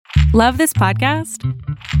Love this podcast?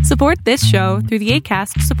 Support this show through the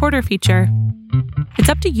Acast supporter feature. It's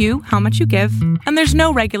up to you how much you give, and there's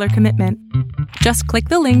no regular commitment. Just click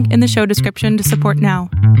the link in the show description to support now.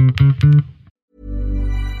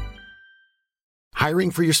 Hiring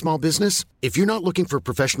for your small business? If you're not looking for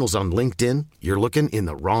professionals on LinkedIn, you're looking in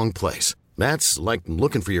the wrong place. That's like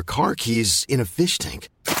looking for your car keys in a fish tank.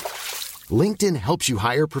 LinkedIn helps you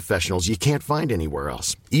hire professionals you can't find anywhere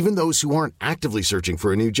else, even those who aren't actively searching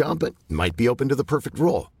for a new job but might be open to the perfect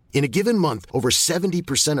role. In a given month, over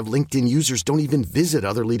 70% of LinkedIn users don't even visit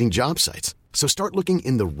other leading job sites. So start looking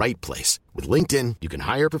in the right place. With LinkedIn, you can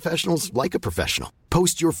hire professionals like a professional.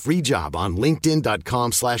 Post your free job on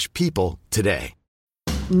linkedin.com/people today.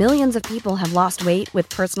 Millions of people have lost weight with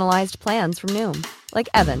personalized plans from Noom. Like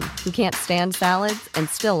Evan, who can't stand salads and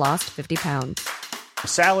still lost 50 pounds.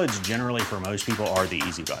 Salads generally for most people are the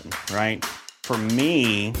easy button, right? For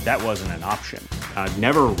me, that wasn't an option. I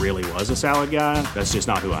never really was a salad guy. That's just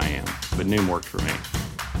not who I am. But Noom worked for me.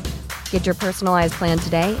 Get your personalized plan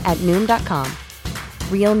today at Noom.com.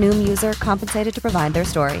 Real Noom user compensated to provide their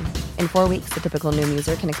story. In 4 weeks, the typical Noom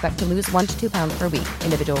user can expect to lose 1 to 2 pounds per week.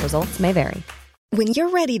 Individual results may vary. When you're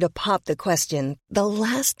ready to pop the question, the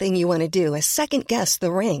last thing you want to do is second-guess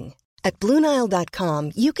the ring. At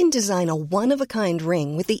BlueNile.com, you can design a one-of-a-kind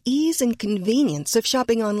ring with the ease and convenience of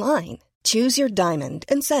shopping online. Choose your diamond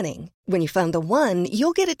and setting. When you find the one,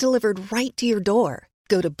 you'll get it delivered right to your door.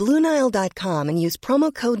 Go to BlueNile.com and use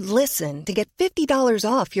promo code LISTEN to get $50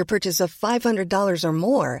 off your purchase of $500 or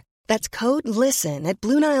more. That's code LISTEN at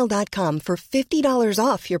BlueNile.com for $50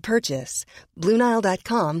 off your purchase.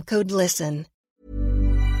 BlueNile.com, code LISTEN.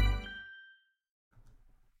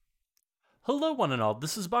 Hello, one and all.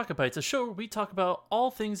 This is Baka Bites, a show where we talk about all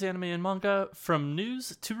things anime and manga, from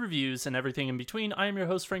news to reviews and everything in between. I am your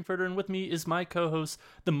host, Frankfurter, and with me is my co-host,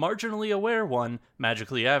 the marginally aware one,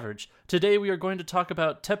 Magically Average. Today we are going to talk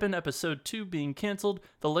about Teppen Episode 2 being cancelled,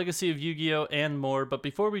 the legacy of Yu-Gi-Oh!, and more. But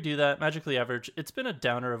before we do that, Magically Average, it's been a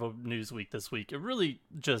downer of a news week this week. It really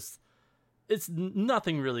it's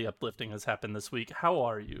nothing really uplifting has happened this week. How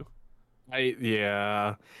are you?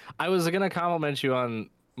 I was gonna compliment you on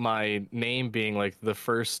my name being like the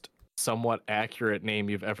first somewhat accurate name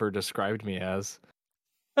you've ever described me as.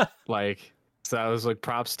 So I was like,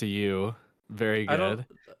 props to you. Very good.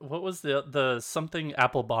 What was the something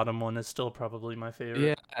apple bottom one is still probably my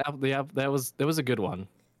favorite. Yeah, that was a good one.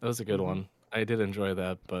 That was a good one. I did enjoy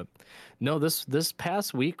that, but no, this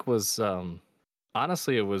past week was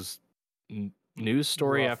honestly, it was news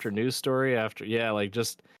story after news story after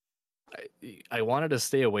I wanted to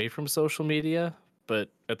stay away from social media, but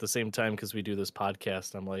at the same time, because we do this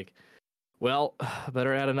podcast, I'm like, well,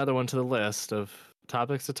 better add another one to the list of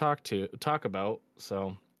topics to talk about.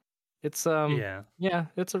 So it's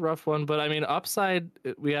it's a rough one, but I mean, upside,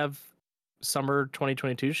 we have summer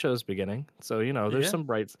 2022 shows beginning, so there's some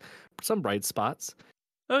bright spots.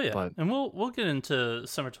 Oh yeah, and we'll get into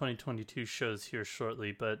summer 2022 shows here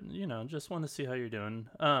shortly, but just want to see how you're doing.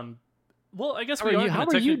 Well, I guess how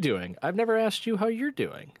are you doing? I've never asked you how you're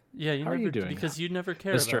doing. Yeah, how are you doing? Because you never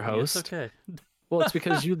care, Mr. about Host. Me. It's okay. Well, it's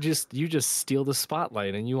because you just steal the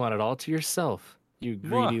spotlight and you want it all to yourself. You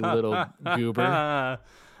greedy little goober.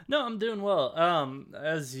 No, I'm doing well.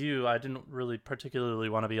 As you, I didn't really particularly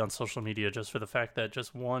want to be on social media just for the fact that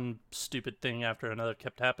just one stupid thing after another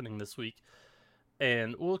kept happening this week,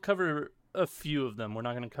 and we'll cover a few of them. We're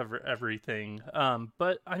not going to cover everything.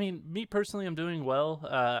 But I mean, me personally, I'm doing well.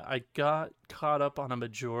 I got caught up on a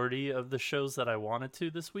majority of the shows that I wanted to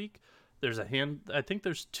this week. There's I think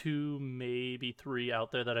there's 2, maybe 3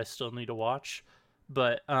 out there that I still need to watch.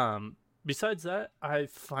 But besides that, I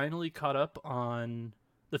finally caught up on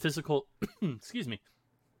the physical, excuse me,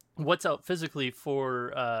 what's out physically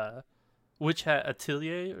for Witch Hat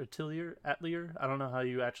Atelier. I don't know how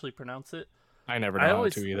you actually pronounce it. I never know how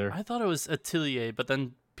to either. I thought it was Atelier, but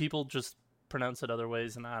then people just pronounce it other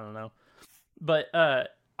ways, and I don't know. But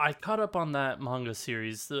I caught up on that manga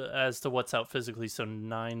series as to what's out physically, so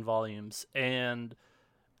 9 volumes. And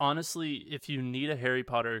honestly, if you need a Harry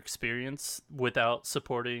Potter experience without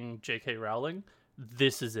supporting J.K. Rowling,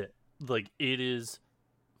 this is it. Like, it is,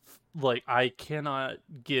 like, I cannot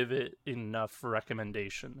give it enough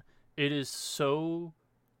recommendation. It is so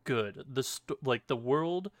good. The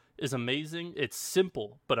world is amazing. It's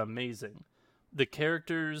simple but amazing. The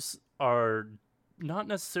characters are not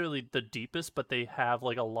necessarily the deepest, but they have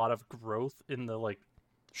like a lot of growth in the like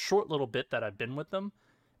short little bit that I've been with them,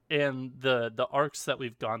 and the arcs that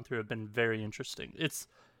we've gone through have been very interesting.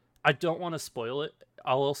 I don't want to spoil it.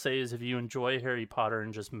 All I'll say is if you enjoy Harry Potter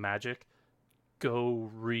and just magic,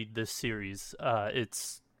 go read this series.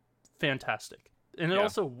 It's fantastic. and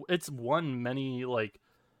it's won many like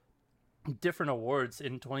different awards.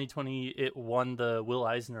 In 2020 it won the Will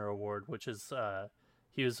Eisner Award, which is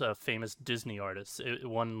he was a famous Disney artist. It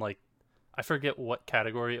won like, I forget what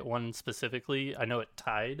category it won specifically. I know it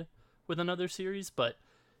tied with another series, but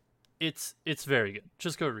it's very good.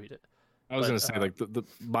 Just go read it. I was going to say, like,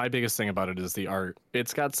 my biggest thing about it is the art.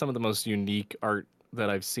 It's got some of the most unique art that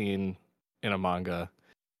I've seen in a manga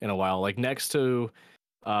in a while. Like, next to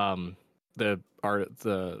the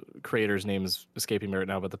creator's name is escaping me right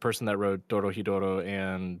now, but the person that wrote Dorohedoro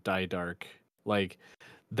and Dai Dark, like,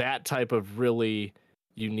 that type of really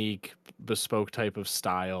unique, bespoke type of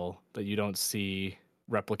style that you don't see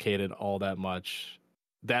replicated all that much.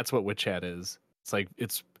 That's what Witch Hat is. It's like,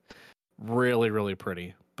 it's really, really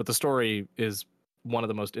pretty. But the story is one of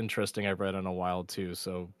the most interesting I've read in a while too.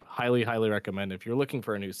 So highly, highly recommend if you're looking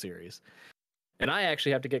for a new series. And I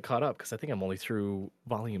actually have to get caught up because I think I'm only through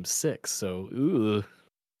volume 6. So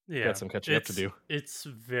got some catching up to do. It's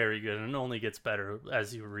very good, and it only gets better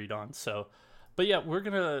as you read on. So, but yeah, we're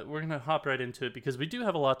gonna hop right into it because we do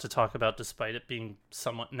have a lot to talk about, despite it being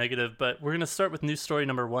somewhat negative. But we're gonna start with news story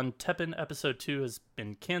number 1. Teppen episode 2 has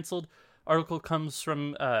been canceled. Article comes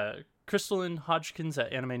from Crystalline Hodgkins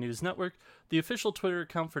at Anime News Network. The official Twitter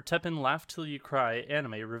account for Teppen Laugh Till You Cry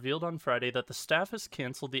Anime revealed on Friday that the staff has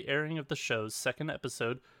canceled the airing of the show's second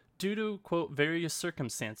episode due to, quote, various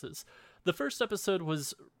circumstances. The first episode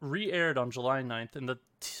was re-aired on July 9th,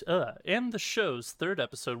 and the show's third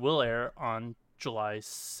episode will air on July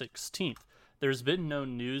 16th. There's been no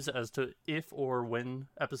news as to if or when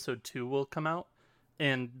episode 2 will come out.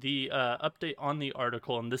 And the update on the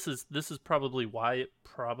article, and this is probably why it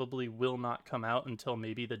probably will not come out until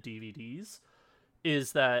maybe the DVDs,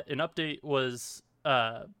 is that an update was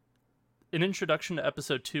an introduction to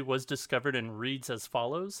episode 2 was discovered and reads as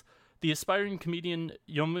follows. The aspiring comedian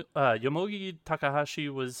Yomogi Takahashi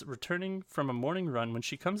was returning from a morning run when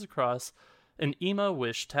she comes across an Ima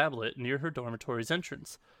Wish tablet near her dormitory's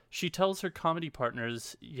entrance. She tells her comedy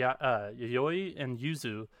partners Yayoi and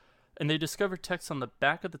Yuzu, and they discover text on the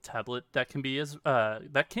back of the tablet that can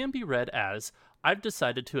be read as, "I've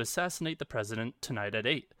decided to assassinate the president tonight at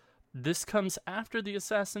 8. This comes after the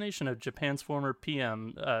assassination of Japan's former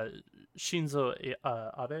PM, Shinzo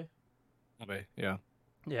Abe. Abe, yeah.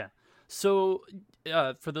 Yeah. So,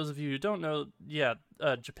 for those of you who don't know,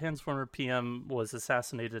 Japan's former PM was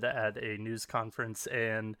assassinated at a news conference,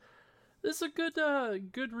 and this is a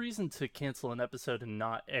good reason to cancel an episode and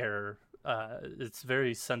not air. It's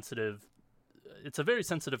very sensitive. It's a very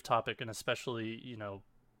sensitive topic, and especially,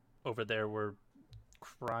 over there where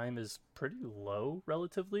crime is pretty low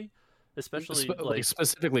relatively, especially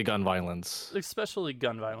specifically gun violence. Especially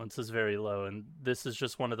gun violence is very low, and this is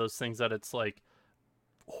just one of those things that it's like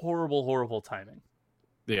horrible timing.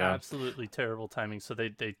 Yeah, absolutely terrible timing. So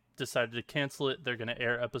they decided to cancel it. They're going to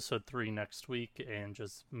air episode 3 next week and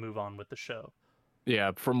just move on with the show.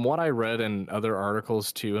 Yeah, from what I read in other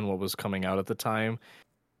articles too, and what was coming out at the time,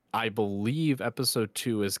 I believe episode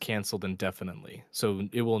 2 is canceled indefinitely. So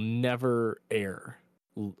it will never air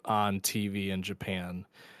on TV in Japan.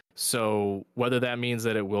 So whether that means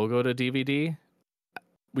that it will go to DVD,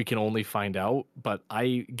 we can only find out. But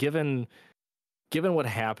given what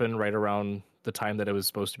happened right around the time that it was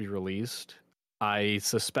supposed to be released, I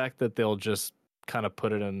suspect that they'll just kind of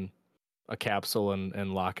put it in a capsule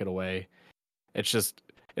and lock it away.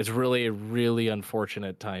 It's really, really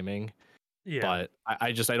unfortunate timing. Yeah. But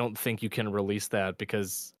I don't think you can release that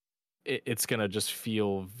because it's going to just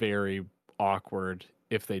feel very awkward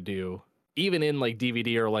if they do. Even in like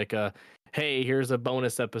DVD or like hey, here's a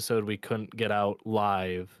bonus episode we couldn't get out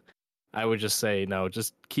live. I would just say, no,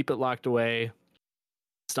 just keep it locked away.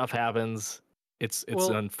 Stuff happens. It's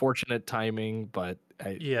an unfortunate timing, but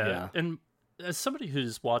yeah. And as somebody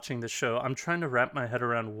who's watching the show, I'm trying to wrap my head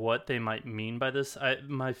around what they might mean by this.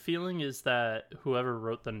 My feeling is that whoever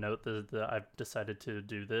wrote the note that I've decided to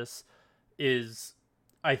do this is,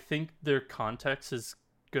 I think their context is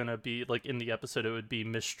going to be, like in the episode, it would be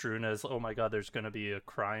misstrewn as, oh my god, there's going to be a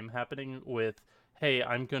crime happening, with, hey,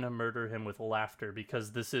 I'm going to murder him with laughter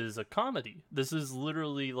because this is a comedy. This is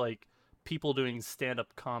literally like people doing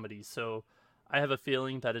stand-up comedy. So I have a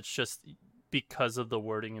feeling that it's just because of the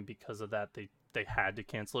wording and because of that they had to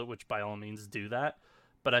cancel it, which by all means do that.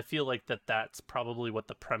 But I feel like that's probably what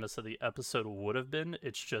the premise of the episode would have been.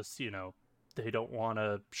 It's just, they don't want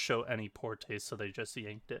to show any poor taste, so they just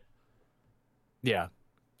yanked it. Yeah.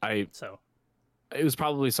 It was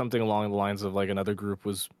probably something along the lines of like another group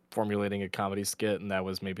was formulating a comedy skit and that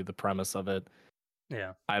was maybe the premise of it.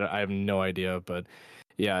 Yeah. I have no idea, but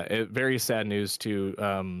yeah, very sad news too.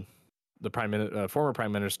 former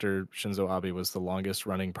Prime Minister Shinzo Abe was the longest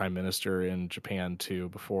running prime minister in Japan too,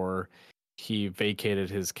 before he vacated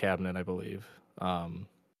his cabinet, I believe.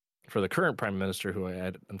 For the current prime minister, who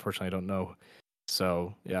unfortunately I don't know.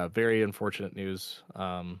 So yeah, very unfortunate news.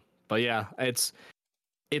 But yeah, it's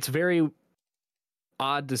very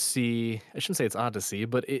odd to see. I shouldn't say it's odd to see,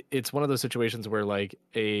 but it's one of those situations where like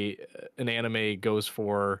an anime goes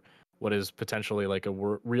for what is potentially like a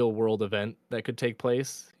real world event that could take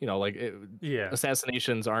place. You know, like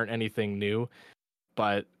assassinations aren't anything new,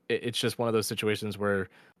 but it's just one of those situations where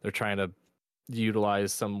they're trying to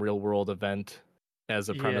utilize some real world event as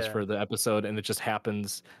a premise for the episode, and it just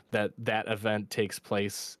happens that event takes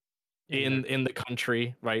place in the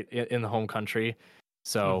country, right, in the home country.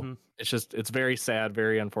 So it's very sad,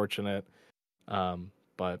 very unfortunate.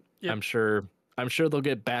 But I'm sure they'll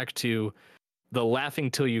get back to the laughing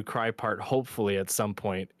till you cry part, hopefully at some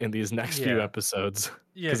point in these next few episodes.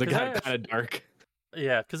 Because it got kind of dark.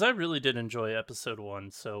 Yeah, because I really did enjoy episode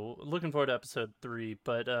 1, so looking forward to episode 3.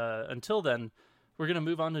 But until then, we're going to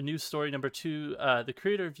move on to news story number 2. The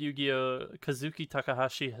creator of Yu-Gi-Oh!, Kazuki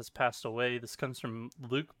Takahashi, has passed away. This comes from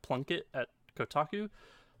Luke Plunkett at Kotaku.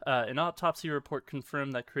 An autopsy report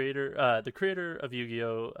confirmed that the creator of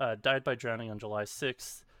Yu-Gi-Oh! Died by drowning on July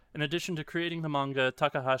 6th. In addition to creating the manga,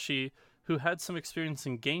 Takahashi, who had some experience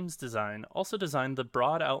in games design, also designed the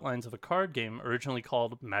broad outlines of a card game originally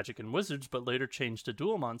called Magic and Wizards but later changed to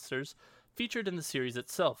Duel Monsters, featured in the series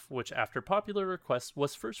itself, which after popular request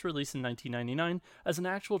was first released in 1999 as an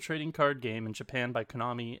actual trading card game in Japan by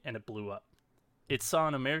Konami, and it blew up. It saw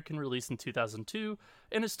an American release in 2002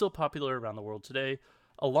 and is still popular around the world today.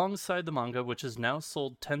 Alongside the manga, which has now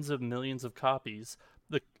sold tens of millions of copies,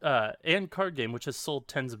 and card game, which has sold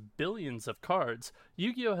tens of billions of cards,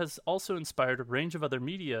 Yu-Gi-Oh! Has also inspired a range of other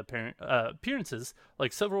media appearances,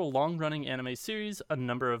 like several long-running anime series, a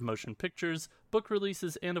number of motion pictures, book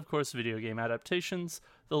releases, and of course video game adaptations.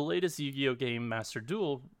 The latest Yu-Gi-Oh! Game, Master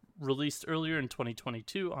Duel, released earlier in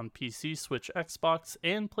 2022 on PC, Switch, Xbox,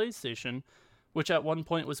 and PlayStation, which at one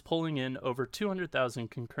point was pulling in over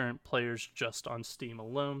 200,000 concurrent players just on Steam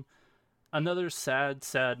alone. Another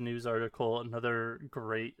sad news article, another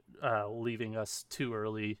great leaving us too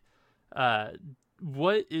early.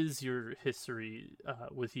 What is your history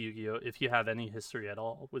with Yu-Gi-Oh!, if you have any history at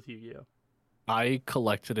all with Yu-Gi-Oh? I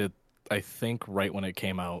collected it, I think, right when it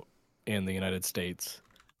came out in the United States.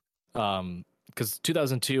 Because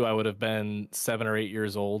 2002, I would have been 7 or 8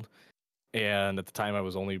 years old. And at the time, I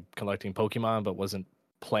was only collecting Pokemon, but wasn't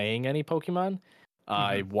playing any Pokemon.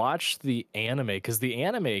 I watched the anime, because the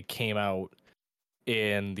anime came out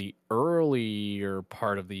in the earlier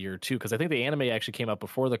part of the year too, because I think the anime actually came out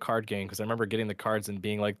before the card game, because I remember getting the cards and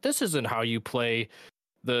being like, this isn't how you play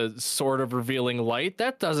the Sword of Revealing Light.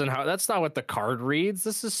 That's not what the card reads.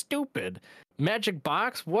 This is stupid. Magic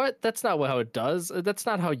Box? What? That's not how it does. That's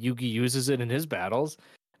not how Yugi uses it in his battles.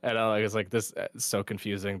 And I was like, this is so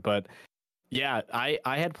confusing. But yeah, I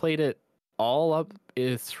had played it all up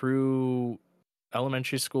through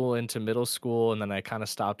elementary school into middle school, and then I kind of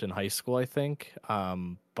stopped in high school, I think.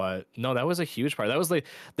 But no, that was a huge part.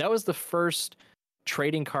 That was the first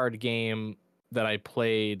trading card game that I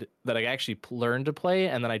played, that I actually learned to play,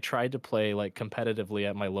 and then I tried to play like competitively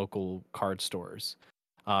at my local card stores.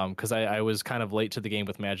 Because I was kind of late to the game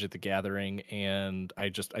with Magic the Gathering, and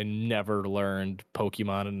I never learned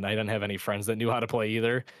Pokemon, and I didn't have any friends that knew how to play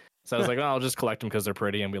either. So I was like, oh, I'll just collect them because they're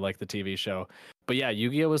pretty and we like the TV show. But yeah,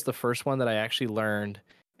 Yu-Gi-Oh! Was the first one that I actually learned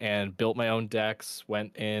and built my own decks,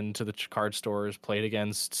 went into the card stores, played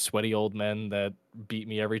against sweaty old men that beat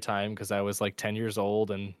me every time because I was like 10 years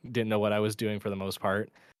old and didn't know what I was doing for the most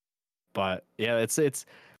part. But yeah, it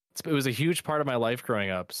was a huge part of my life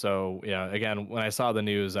growing up. So yeah, again, when I saw the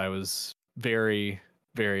news, I was very,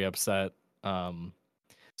 very upset. Saw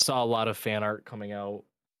a lot of fan art coming out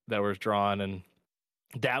that was drawn, and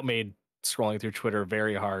that made scrolling through Twitter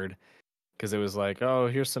very hard, because it was like, oh,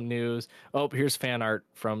 here's some news. Oh, here's fan art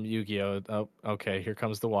from Yu-Gi-Oh! Oh, okay, here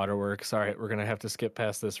comes the waterworks. All right, we're going to have to skip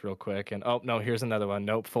past this real quick. And oh, no, here's another one.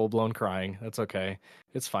 Nope, full-blown crying. That's okay.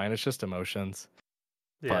 It's fine. It's just emotions.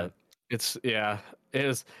 Yeah. But it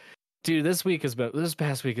is. Dude, this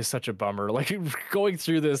past week is such a bummer. Like, going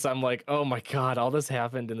through this, I'm like, oh my God, all this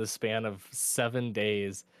happened in the span of 7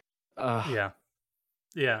 days.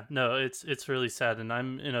 Yeah, no, it's really sad, and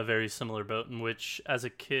I'm in a very similar boat in which, as a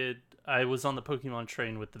kid, I was on the Pokemon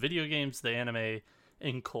train with the video games, the anime,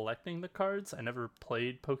 in collecting the cards. I never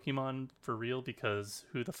played Pokemon for real because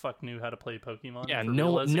who the fuck knew how to play Pokemon? Yeah, for no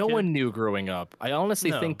real as a kid? one knew growing up. I honestly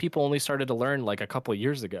No. think people only started to learn like a couple of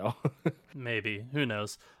years ago. Maybe, who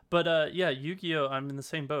knows? But yeah, Yu-Gi-Oh! I'm in the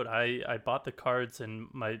same boat. I bought the cards and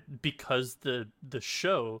because the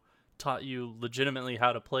show taught you legitimately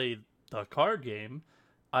how to play the card game.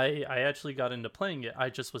 I actually got into playing it. I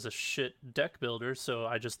just was a shit deck builder, so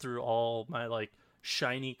I just threw all my like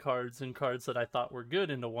shiny cards and cards that I thought were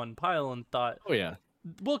good into one pile and thought, Oh yeah.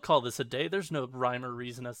 we'll call this a day. There's no rhyme or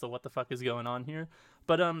reason as to what the fuck is going on here.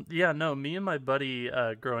 But yeah, no, me and my buddy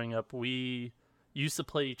growing up, we used to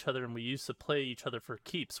play each other, and we used to play each other for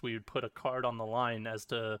keeps. We would put a card on the line as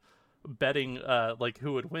to betting like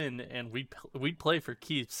who would win, and we'd play for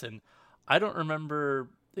keeps. And I don't remember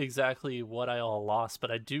exactly what I all lost, but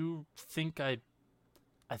I do think I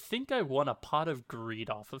won a pot of greed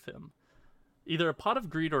off of him. Either a pot of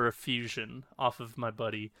greed or a fusion off of my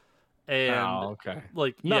buddy. And okay.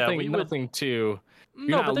 like Nothing, yeah, nothing too.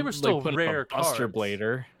 No, but they were still like, rare Buster cards.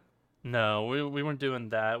 Blader, No, we weren't doing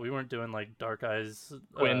that. We weren't doing like Dark Eyes.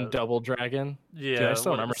 Quinn Double Dragon. Yeah, Dude, I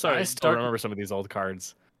still what- remember. sorry, I still Dark- remember some of these old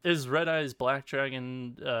cards. Is Red Eyes Black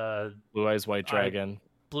Dragon, Blue Eyes White Dragon.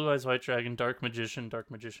 Blue Eyes White Dragon, Dark Magician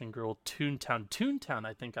Girl, Toontown.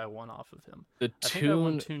 I think I won off of him. I think I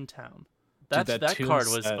won Toontown. Dude, That Toon card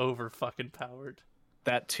was set- over fucking powered.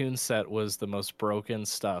 That tune set was the most broken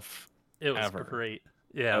stuff. It was ever. great.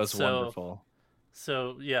 Yeah, That was wonderful.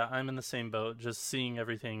 So yeah, I'm in the same boat. Just seeing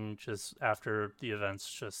everything just after the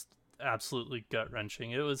events, just absolutely gut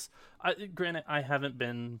wrenching. It was. Granted, I haven't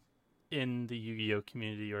been in the Yu-Gi-Oh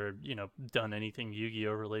community or done anything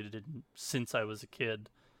Yu-Gi-Oh related since I was a kid.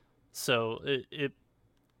 So it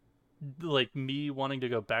like me wanting to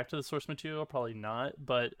go back to the source material, probably not.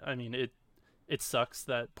 But I mean, it sucks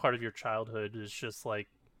that part of your childhood is just like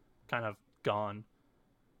kind of gone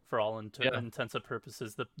for all intents and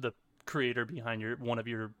purposes. The creator behind one of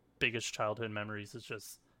your biggest childhood memories is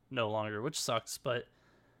just no longer, which sucks. But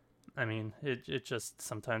I mean, it just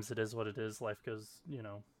sometimes it is what it is. Life goes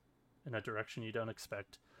in a direction you don't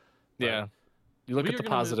expect. But Yeah, you look we at are the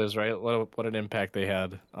gonna move- positives, right? What an impact they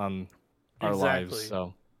had on our lives. Exactly.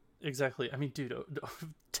 So Exactly. I mean, dude,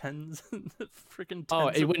 tens, freaking Oh,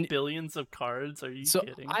 tens it of wouldn't- billions of cards. Are you so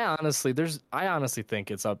kidding? I honestly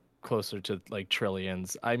think it's up closer to like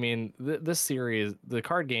trillions. I mean, this series, the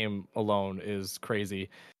card game alone is crazy.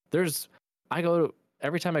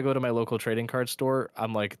 Every time I go to my local trading card store,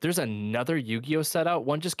 I'm like, there's another Yu-Gi-Oh set out.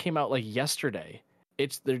 One just came out like yesterday.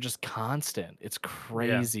 They're just constant. It's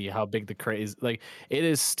crazy how big the craze. Like, it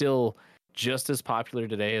is still just as popular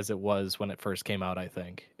today as it was when it first came out. I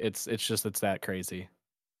think it's that crazy.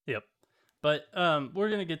 Yep. But we're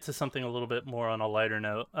gonna get to something a little bit more on a lighter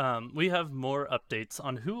note. We have more updates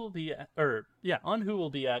on who will be at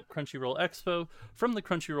Crunchyroll Expo from the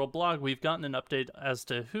Crunchyroll blog. We've gotten an update as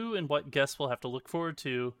to who and what guests we'll have to look forward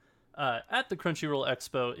to at the Crunchyroll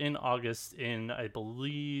Expo in August. In I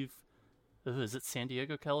believe, is it San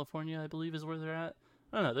Diego, California? I believe is where they're at.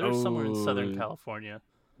 I don't know. They're somewhere in Southern California.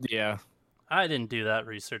 Yeah. I didn't do that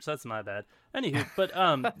research. That's my bad. Anywho, but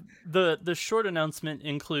the short announcement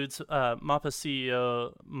includes MAPPA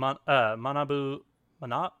CEO Manabu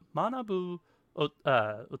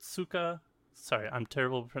Otsuka. Sorry, I'm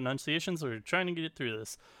terrible with pronunciations. We're trying to get through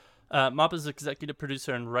this. MAPPA's executive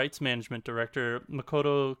producer and rights management director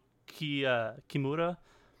Makoto Kimura,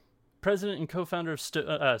 president and co-founder of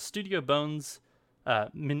Studio Bones,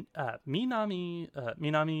 Minami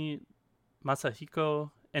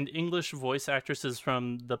Masahiko, and English voice actresses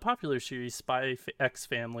from the popular series Spy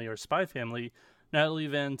Family, Natalie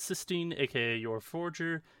Van Sistine, aka Yor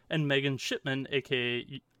Forger, and Megan Shipman,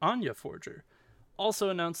 aka Anya Forger. Also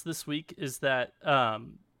announced this week is that at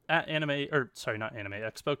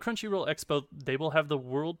Crunchyroll Expo, they will have the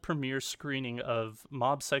world premiere screening of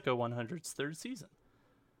Mob Psycho 100's third season.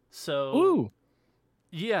 So, Ooh.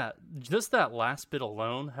 Yeah, just that last bit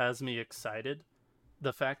alone has me excited.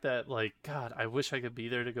 The fact that, like, God, I wish I could be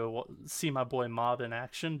there to go see my boy Mob in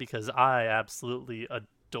action, because I absolutely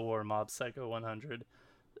adore Mob Psycho 100.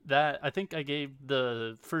 That, I think I gave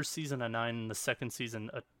the first season a 9 and the second season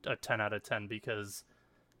a 10 out of 10, because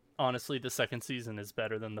honestly, the second season is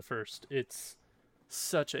better than the first. It's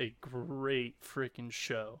such a great freaking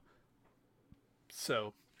show.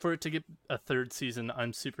 So, for it to get a third season,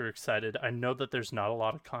 I'm super excited. I know that there's not a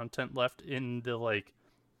lot of content left in the, like,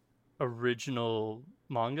 original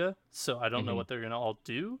manga, so I don't know what they're gonna all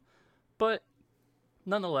do, but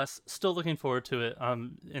nonetheless, still looking forward to it.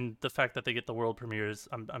 And the fact that they get the world premieres,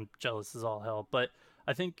 I'm jealous as all hell. But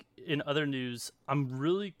I think in other news, I'm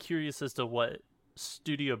really curious as to what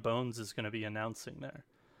Studio Bones is going to be announcing there,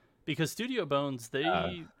 because Studio Bones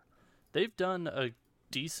they've done a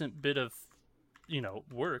decent bit of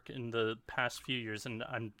work in the past few years, and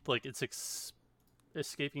I'm like it's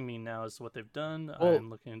escaping me now as to what they've done. Well, I'm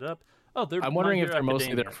looking it up. Oh, they're I'm wondering My if Hero they're mostly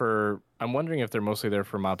Academia. there for. I'm wondering if they're mostly there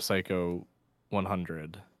for Mob Psycho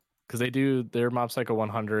 100, because they do their Mob Psycho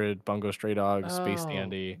 100, Bungo Stray Dogs, Space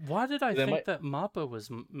Dandy. Why did I They think might- that Mappa was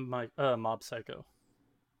Mob Psycho?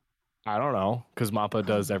 I don't know, because Mappa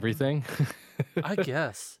does everything. I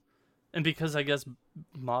guess. And because I guess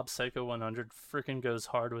Mob Psycho 100 freaking goes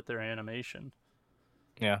hard with their animation.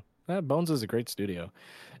 Yeah, Bones is a great studio.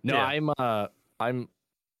 No, Yeah.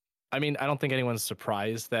 I mean, I don't think anyone's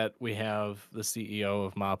surprised that we have the CEO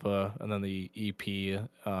of MAPPA and then the EP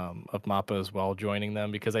of MAPPA as well joining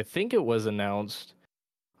them, because I think it was announced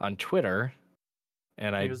on Twitter,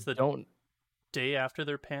 and I It was the don't. day after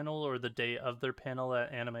their panel or the day of their panel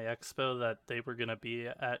at Anime Expo that they were going to be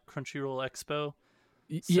at Crunchyroll Expo.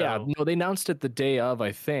 Yeah, So- no, they announced it the day of,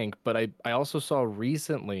 I think, but I also saw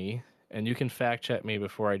recently, and you can fact check me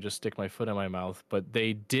before I just stick my foot in my mouth, but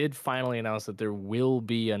they did finally announce that there will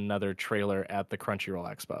be another trailer at the Crunchyroll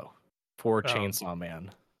Expo for Chainsaw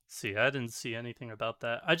Man. See, I didn't see anything about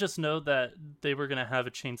that. I just know that they were going to have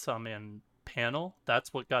a Chainsaw Man panel.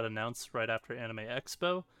 That's what got announced right after Anime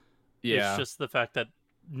Expo. Yeah. It's just the fact that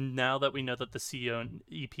now that we know that the CEO and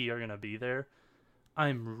EP are going to be there,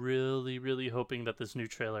 I'm really, really hoping that this new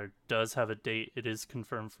trailer does have a date. It is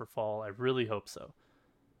confirmed for fall. I really hope so.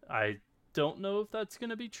 I don't know if that's going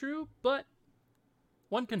to be true, but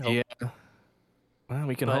one can hope. Yeah. Well,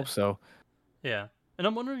 we can But- hope so. Yeah. And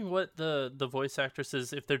I'm wondering what the voice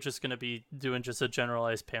actresses, if they're just going to be doing just a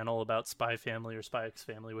generalized panel about Spy Family or Spy X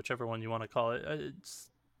Family, whichever one you want to call it.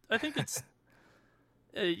 I think it's...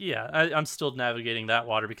 I'm still navigating that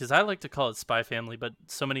water, because I like to call it Spy Family, but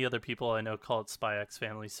so many other people I know call it Spy X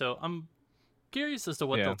Family. So I'm curious as to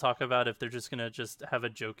what they'll talk about, if they're just going to just have a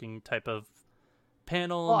joking type of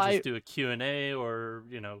panel, Well, and just do a Q&A, or,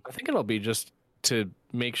 I think it'll be just to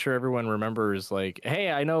make sure everyone remembers, like,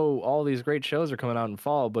 hey, I know all these great shows are coming out in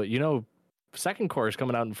fall, but Second Core is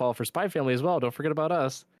coming out in fall for Spy Family as well. Don't forget about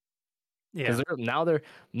us. yeah. Because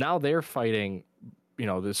now they're fighting.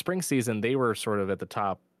 The spring season, they were sort of at the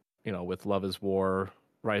top, with Love is War,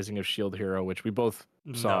 Rising of Shield Hero, which we both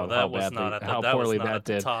saw No, that how was badly, not at the, how that poorly was not that at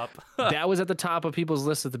the did. top. That was at the top of people's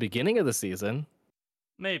lists at the beginning of the season.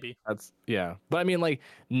 Maybe. But I mean, like,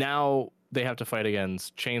 now they have to fight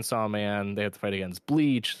against Chainsaw Man, they have to fight against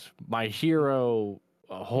Bleach, My Hero,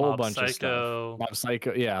 a whole Mob bunch of Psycho. stuff. Mob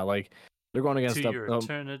Psycho, yeah, like they're going against To Your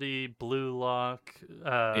Eternity, Blue Lock.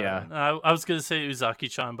 Yeah. I was gonna say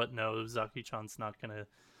Uzaki-chan, but no, Uzaki-chan's not gonna.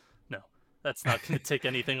 No, that's not gonna take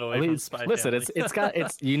anything away from Spy listen, Family.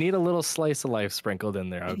 you need a little slice of life sprinkled in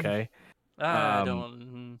there, okay? I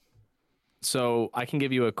don't. So I can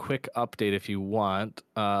give you a quick update if you want.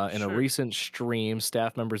 In a Sure. recent stream,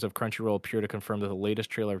 staff members of Crunchyroll appear to confirm that the latest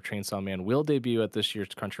trailer of Chainsaw Man will debut at this year's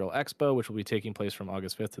Crunchyroll Expo, which will be taking place from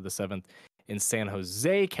August 5th to the 7th in San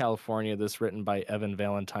Jose, California. This written by Evan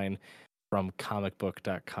Valentine from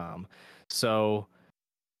comicbook.com. So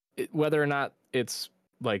whether or not it's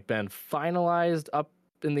like been finalized up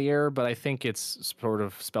in the air, but I think it's sort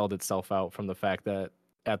of spelled itself out from the fact that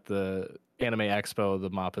at the Anime Expo, the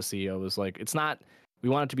MAPPA CEO was like, it's not, we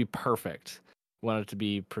want it to be perfect. We want it to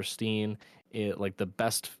be pristine, like the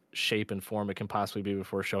best shape and form it can possibly be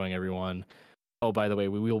before showing everyone. Oh, by the way,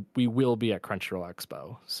 we will be at Crunchyroll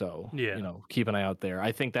Expo. So, Yeah. keep an eye out there.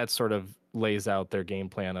 I think that sort of lays out their game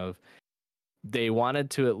plan of they wanted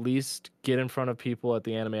to at least get in front of people at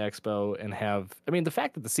the Anime Expo and have, I mean, the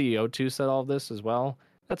fact that the CEO too said all of this as well,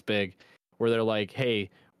 that's big, where they're like, hey,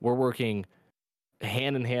 we're working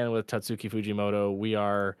hand in hand with Tatsuki Fujimoto. We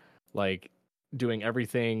are like doing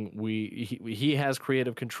everything. He has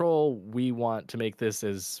creative control. We want to make this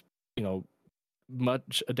as,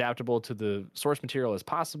 much adaptable to the source material as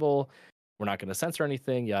possible. We're not going to censor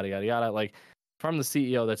anything, yada, yada, yada. Like, from the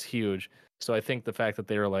CEO, that's huge. So I think the fact that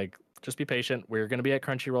they were like, just be patient. We're going to be at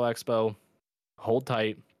Crunchyroll Expo. Hold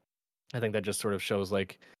tight. I think that just sort of shows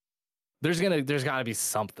like there's got to be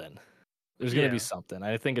something. There's going to be something.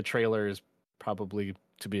 I think a trailer is probably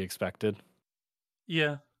to be expected.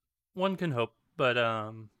 Yeah, one can hope, but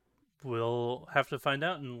we'll have to find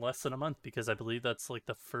out in less than a month, because I believe that's like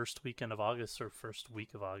the first weekend of August or first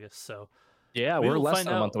week of August. So yeah, we we're will less find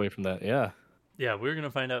than a month out. away from that. Yeah. Yeah, we're going to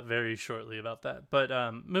find out very shortly about that. But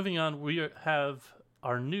moving on, we have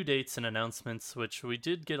our new dates and announcements, which we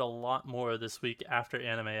did get a lot more this week after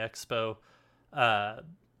Anime Expo.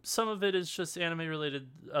 Some of it is just anime related,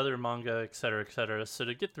 other manga, etc., etc. So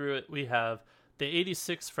to get through it, we have the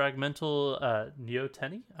 86 fragmental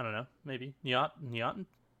Neoteny. I don't know, maybe Neoteny.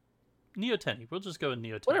 We'll just go with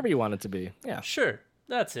Neoteny. Whatever you want it to be. Yeah. Sure.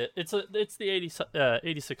 That's it. It's the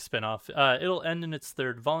 86 spinoff. It'll end in its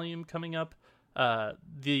third volume coming up.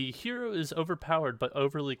 The hero is overpowered but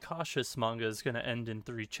overly cautious manga is going to end in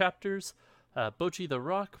 3 chapters. Bocchi the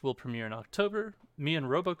Rock will premiere in October. Me and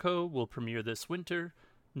Roboco will premiere this winter.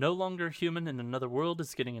 No Longer Human in Another World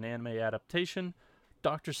is getting an anime adaptation.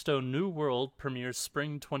 Dr. Stone New World premieres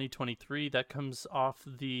spring 2023. That comes off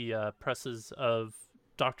the presses of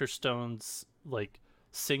Dr. Stone's like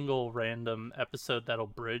single random episode that'll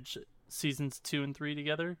bridge seasons 2 and 3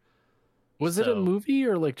 together. Was it a movie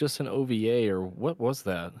or like just an OVA or what was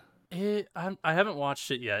that? I haven't watched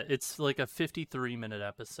it yet. It's like a 53-minute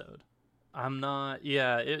episode.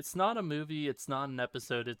 It's not a movie, it's not an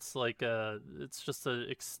episode, it's just an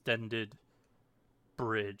extended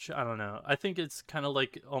bridge. I don't know. I think it's kind of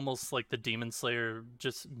like almost like the Demon Slayer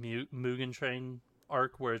just Mugen Train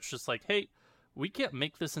arc where it's just like, hey, we can't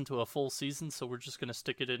make this into a full season, so we're just going to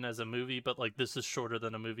stick it in as a movie, but like this is shorter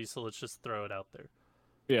than a movie, so let's just throw it out there.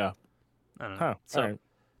 Yeah. I don't know. Huh. So, all right.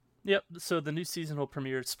 Yep, so the new season will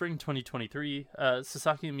premiere spring 2023.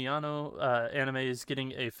 Sasaki Miyano anime is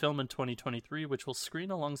getting a film in 2023, which will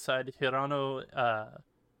screen alongside Hirano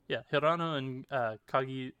and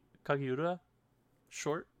Kagiura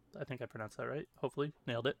short. I think I pronounced that right. Hopefully,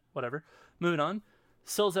 nailed it. Whatever. Moving on.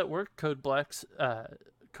 Cells at Work, Code Black's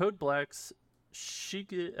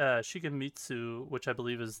Shigemitsu, which I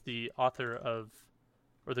believe is the author of,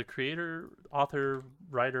 or the creator, author,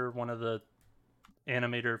 writer, one of the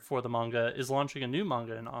animator for the manga, is launching a new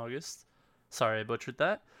manga in August. Sorry, I butchered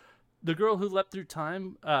that. The Girl Who Leapt Through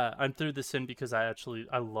Time, I threw this in because I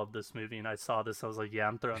love this movie, and I saw this, I was like, yeah,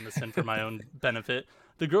 I'm throwing this in for my own benefit.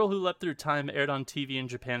 The Girl Who Leapt Through Time aired on TV in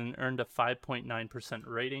Japan and earned a 5.9%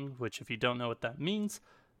 rating, which if you don't know what that means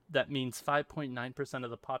 5.9%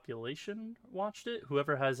 of the population watched it.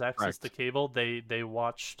 Whoever has access to cable, they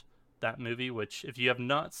watched that movie, which if you have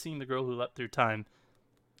not seen The Girl Who Leapt Through Time,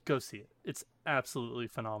 go see it. It's absolutely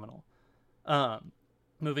phenomenal.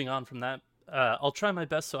 Moving on from that, I'll Try My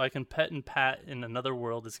Best So I Can Pet and Pat in Another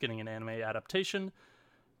World is getting an anime adaptation.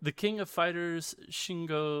 The King of Fighters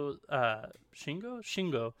Shingo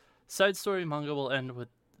side story manga will end with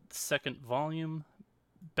second volume.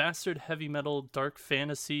 Bastard Heavy Metal Dark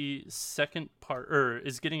Fantasy second part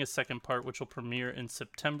is getting a second part, which will premiere in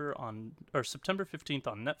September 15th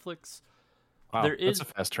on Netflix. Wow, that's a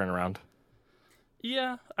fast turnaround.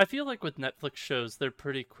 Yeah, I feel like with Netflix shows, they're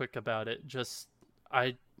pretty quick about it.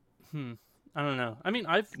 I don't know. I mean,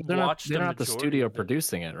 they're not the studio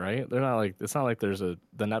producing it, right? They're not like, it's not like the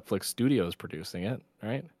Netflix studios producing it,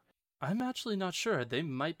 right? I'm actually not sure. They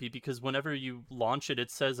might be, because whenever you launch it,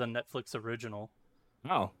 it says a Netflix original.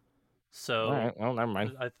 Oh. So, all right. Well, never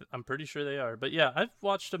mind. I'm pretty sure they are. But yeah, I've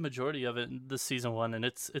watched a majority of it in this season 1, and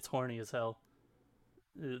it's horny as hell.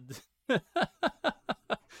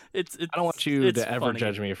 It's I don't want you to ever funny.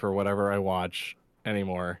 Judge me for whatever I watch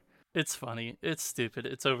anymore. It's funny. It's stupid.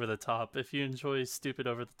 It's over the top. If you enjoy stupid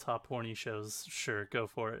over the top horny shows, sure, go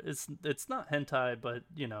for it. It's not hentai, but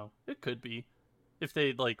you know, it could be if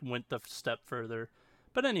they like went the step further.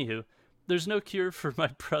 But anywho, There's No Cure for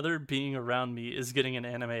My Brother Being Around Me is getting an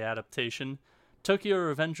anime adaptation. Tokyo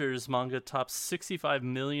Revengers manga tops 65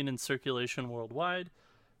 million in circulation worldwide.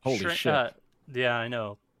 Holy shit. Yeah, I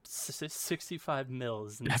know. 65 mil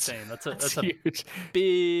is insane. That's a huge.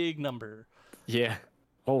 Big number. Yeah.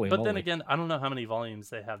 Holy But moly. then again, I don't know how many volumes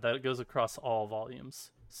they have. That goes across all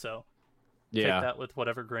volumes. So take that with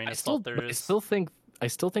whatever grain of salt there is. I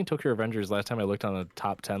still think Tokyo Revengers, last time I looked on the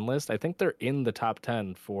top 10 list, I think they're in the top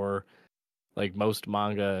 10 for like most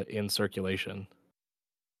manga in circulation.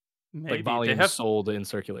 Maybe. Like volumes sold in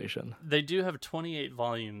circulation. They do have 28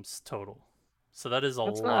 volumes total. So that is a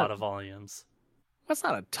lot of volumes. That's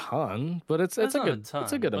not a ton, but it's a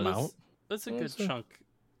good amount. That's a good chunk.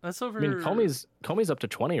 That's over. I mean, Komi's up to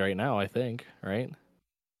 20 right now, I think, right?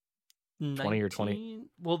 20 or 20.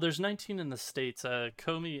 Well, there's 19 in the States.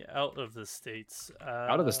 Komi out of the States.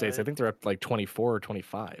 Out of the States, I think they're up to like 24 or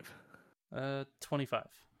 25. 25.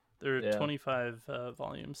 There are 25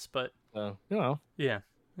 volumes, but you know. Yeah.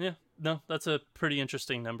 No, that's a pretty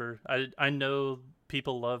interesting number. I know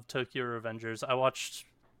people love Tokyo Revengers. I watched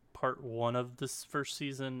part 1 of this first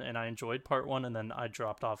season, and I enjoyed part 1, and then I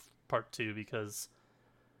dropped off part 2 because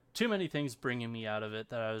too many things bringing me out of it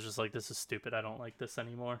that I was just like, this is stupid. I don't like this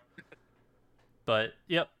anymore. But,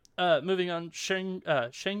 yep. Moving on,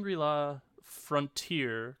 Shangri-La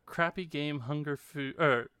Frontier, Crappy Game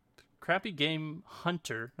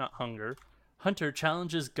Hunter, not Hunger, Hunter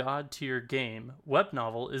challenges God to your game. Web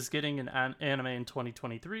novel is getting an anime in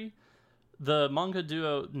 2023. The manga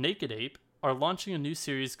duo Naked Ape are launching a new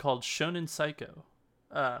series called Shonen Psycho,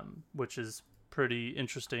 which is pretty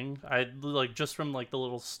interesting. I like just from like the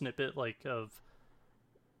little snippet like of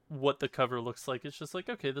what the cover looks like. It's just like,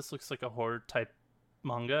 okay, this looks like a horror type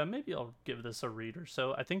manga. Maybe I'll give this a read or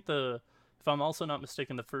so. I think if I'm also not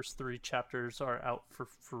mistaken, the first 3 chapters are out for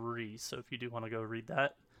free. So if you do want to go read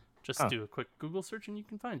that, just do a quick Google search and you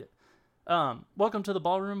can find it. Welcome to the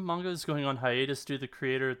Ballroom. Manga is going on hiatus due to the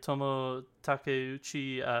creator Tomo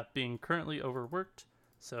Takeuchi being currently overworked.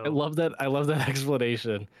 So I love that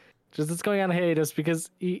explanation. Just it's going on hiatus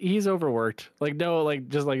because he's overworked. Like no, like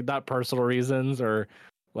just like not personal reasons or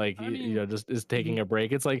like just is taking a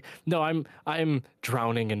break. It's like no, I'm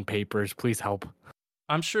drowning in papers. Please help.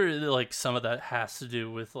 I'm sure like some of that has to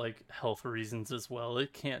do with like health reasons as well.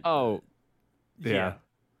 It can't. Oh, yeah.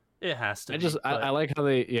 It has to. I like how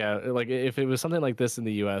they like if it was something like this in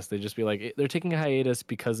the U.S. they'd just be like they're taking a hiatus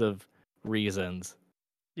because of reasons.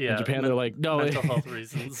 Yeah, in Japan they're like no mental health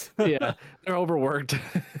reasons. Yeah, they're overworked.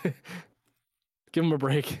 Give him a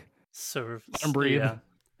break. So let him breathe. Yeah.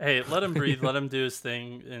 Hey, let him breathe. Let him do his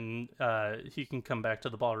thing, and he can come back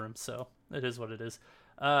to the ballroom. So it is what it is.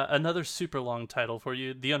 Another super long title for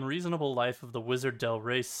you: The Unreasonable Life of the Wizard Del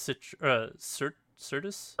Rey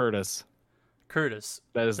Curtis.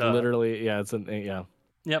 That is literally Yep,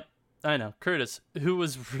 I know. Curtis, who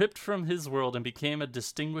was ripped from his world and became a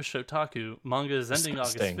distinguished otaku. Manga is ending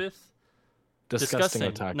August 5th. Disgusting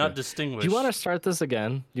otaku. Not distinguished. Do you want to start this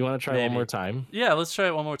again? You want to try one more time? Yeah, let's try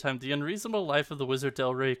it one more time. The Unreasonable Life of the Wizard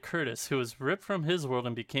Del Rey Curtis, who was ripped from his world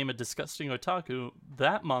and became a disgusting otaku.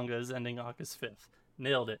 That manga is ending August 5th.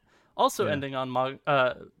 Nailed it. Also ending on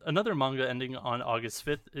another manga ending on August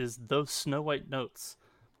 5th is Those Snow White Notes,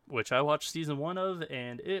 which I watched season 1 of,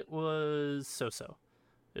 and it was so-so.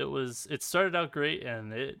 It started out great,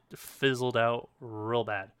 and it fizzled out real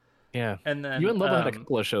bad. Yeah, and then you and Lobo had a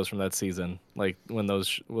couple of shows from that season, like when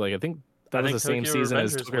those, like I think that was the same season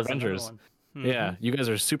as Tokyo Avengers. Mm-hmm. Yeah, you guys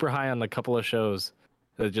are super high on a couple of shows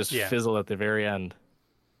that just fizzle at the very end.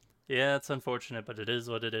 Yeah, it's unfortunate, but it is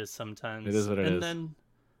what it is sometimes. It is what it is.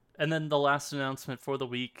 And then the last announcement for the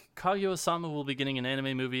week, Kaguya-sama will be getting an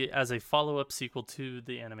anime movie as a follow-up sequel to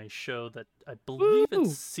the anime show that I believe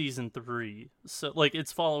it's season 3. So like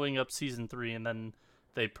it's following up season 3, and then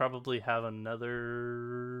they probably have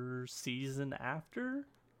another season after,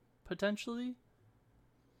 potentially.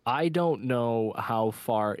 I don't know how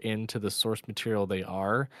far into the source material they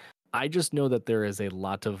are. I just know that there is a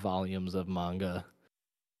lot of volumes of manga.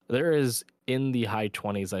 There is in the high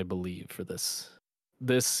 20s, I believe, for this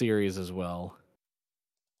series as well.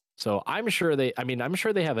 So I'm sure they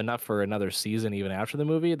have enough for another season even after the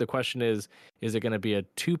movie. The question is it going to be a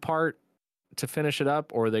 2-part to finish it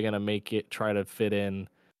up, or are they going to try to fit in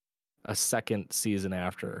a second season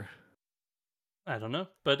after? I don't know,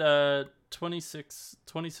 but 26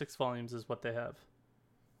 volumes is what they have.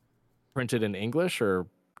 Printed in English or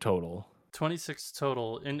total? 26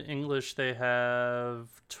 total. In English, they have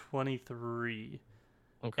 23.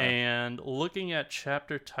 Okay. And looking at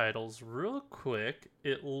chapter titles real quick,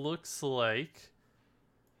 it looks like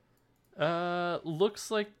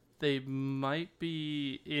they might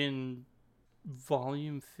be in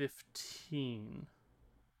volume 15.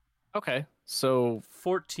 Okay. So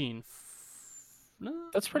 14.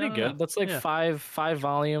 That's pretty good. That's like 5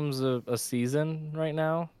 volumes a season right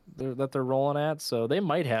now that they're rolling at. So they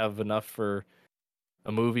might have enough for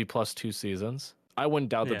a movie plus 2 seasons. I wouldn't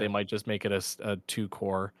doubt that they might just make it a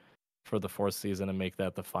 2-core for the 4th season and make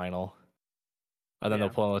that the final. And then they'll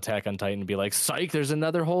pull an Attack on Titan and be like, psych, there's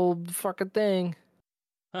another whole fucking thing.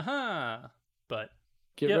 Haha. But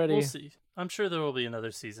get ready. We'll see. I'm sure there will be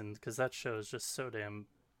another season because that show is just so damn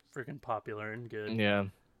freaking popular and good. Yeah.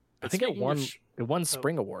 I think it won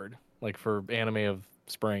Spring Award, like for anime of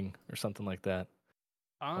spring or something like that.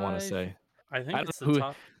 I want to say. I think it's the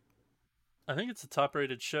top. I think it's the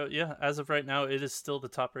top-rated show. Yeah, as of right now, it is still the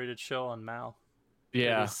top-rated show on Mal.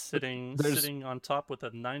 Yeah, it is sitting on top with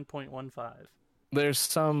a 9.15. There's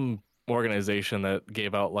some organization that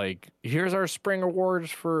gave out like, here's our spring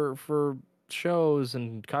awards for shows,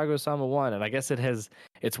 and Kaguya-sama won, and I guess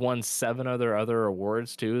it's won 7 other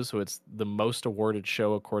awards too. So it's the most awarded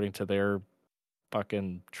show according to their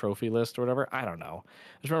fucking trophy list or whatever. I don't know.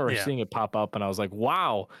 I just remember seeing it pop up, and I was like,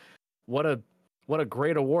 wow, what a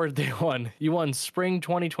great award they won. You won Spring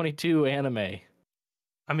 2022 anime.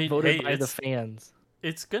 I mean, voted by the fans.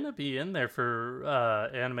 It's going to be in there for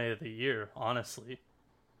anime of the year, honestly.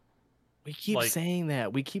 We keep saying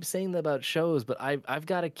that. We keep saying that about shows, but I've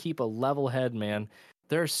got to keep a level head, man.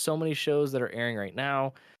 There are so many shows that are airing right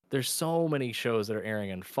now. There's so many shows that are airing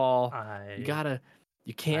in fall.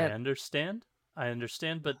 You can't. I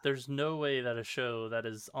understand, but there's no way that a show that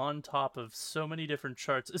is on top of so many different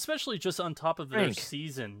charts, especially just on top of their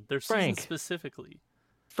season specifically.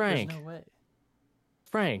 Frank. There's no way.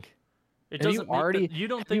 Frank. It doesn't you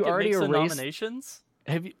don't think it makes the nominations?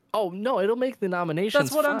 Have you? Oh no, it'll make the nominations.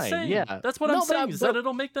 That's what fine. I'm saying. Yeah, that's what I'm saying. Is that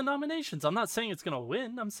it'll make the nominations? I'm not saying it's gonna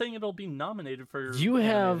win. I'm saying it'll be nominated for Anime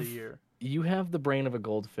of the Year. You have the brain of a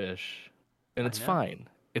goldfish, and it's fine.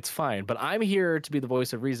 It's fine. But I'm here to be the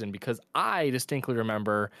voice of reason because I distinctly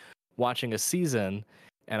remember watching a season,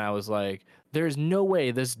 and I was like, "There's no way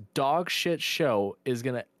this dog shit show is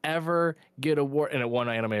gonna ever get award." And it won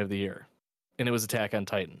Anime of the Year, and it was Attack on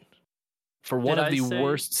Titan for one of the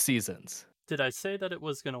worst seasons. Did I say that it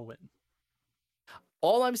was going to win?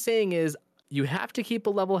 All I'm saying is you have to keep a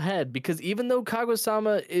level head because even though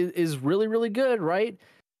Kaguya-sama is really, really good, right?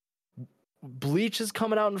 Bleach is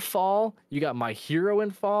coming out in fall. You got My Hero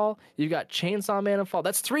in fall. You got Chainsaw Man in fall.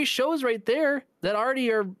 That's 3 shows right there that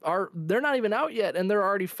already are they're not even out yet and they're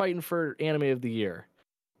already fighting for Anime of the Year,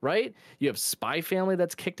 right? You have Spy Family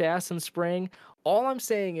that's kicked ass in spring. All I'm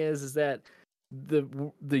saying is that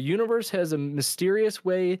the universe has a mysterious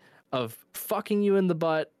way of fucking you in the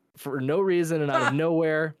butt for no reason and out of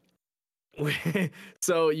nowhere.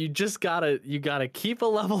 So you gotta keep a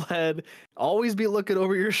level head, always be looking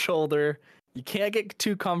over your shoulder. You can't get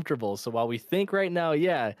too comfortable. So while we think right now,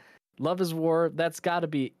 yeah, Love is War, that's gotta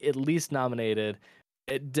be at least nominated.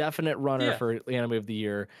 A definite runner for Anime of the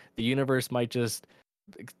Year. The universe might just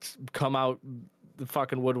come out the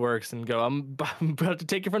fucking woodworks and go, I'm about to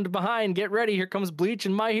take you from behind. Get ready. Here comes Bleach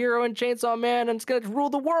and My Hero and Chainsaw Man, and it's gonna rule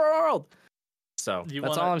the world. So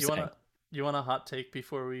that's all I'm saying. You want a hot take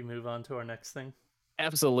before we move on to our next thing?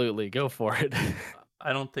 Absolutely, go for it.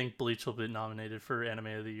 I don't think Bleach will be nominated for Anime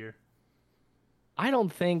of the Year. I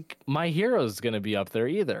don't think My Hero's gonna be up there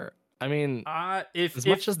either. I mean, as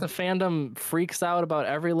much as the fandom freaks out about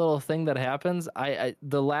every little thing that happens,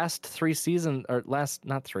 the last 3 seasons, or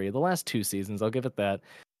the last 2 seasons, I'll give it that,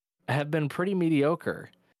 have been pretty mediocre.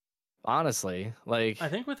 Honestly, like I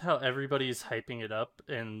think with how everybody's hyping it up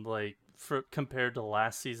and like compared to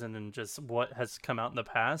last season and just what has come out in the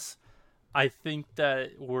past, I think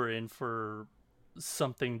that we're in for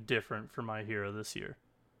something different for My Hero this year.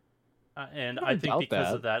 And I think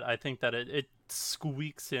because of that, I think that it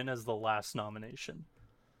squeaks in as the last nomination.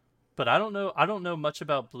 But I don't know much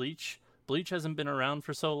about Bleach. Bleach hasn't been around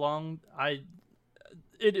for so long.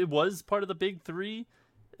 It was part of the big 3.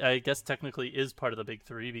 I guess technically is part of the big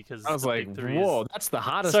 3 because I was like, big 3 whoa, that's the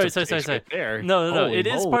hottest. Sorry. Right there. No. It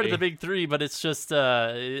is part of the big 3, but it's just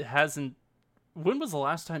it hasn't. When was the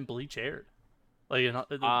last time Bleach aired? Like,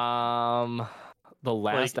 the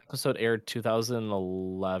last episode aired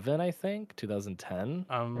 2011, I think 2010.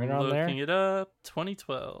 I'm looking it up.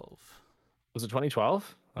 2012. Was it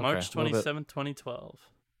 2012? Okay. March 27th, 2012.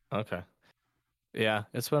 Okay. Yeah,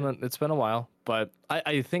 it's been a while, but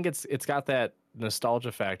I think it's got that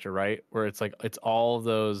nostalgia factor, right? Where it's like it's all of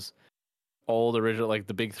those old original, like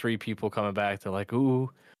the big 3 people coming back. They're like,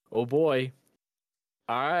 ooh, oh boy,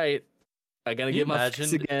 all right, I gotta get my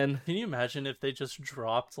fix again. Can you imagine if they just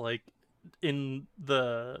dropped like in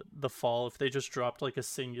the fall, if they just dropped like a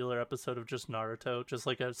singular episode of just Naruto, just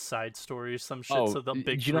like a side story or some shit, so the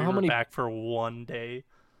big 3 were back for one day?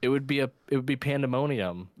 It would be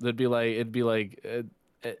pandemonium. It'd be like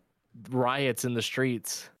riots in the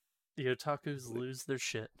streets. The otakus lose their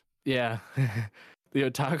shit. Yeah. The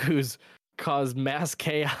otakus cause mass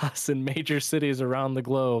chaos in major cities around the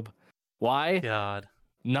globe. Why? God.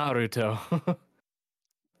 Naruto.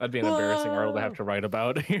 That'd be an embarrassing article to have to write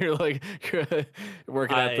about. You're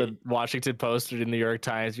working at the Washington Post or the New York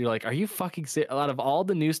Times. You're like, are you fucking serious? A lot of all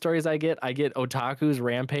the news stories I get otakus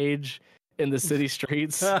rampage in the city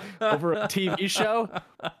streets over a TV show,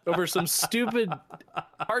 over some stupid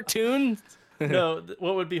cartoon. No,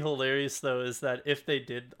 what would be hilarious though is that if they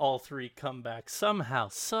did all 3 come back somehow,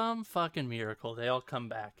 some fucking miracle, they all come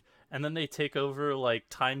back. And then they take over like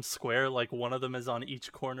Times Square, like one of them is on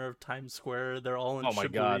each corner of Times Square. They're all in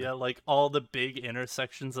Shibuya, like all the big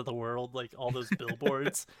intersections of the world, like all those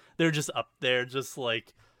billboards. They're just up there, just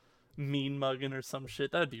like mean mugging or some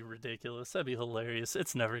shit. That'd be ridiculous. That'd be hilarious.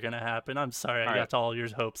 It's never gonna happen. I'm sorry, I got all your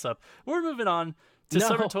hopes up. We're moving on to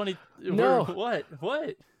summer 20. No. What?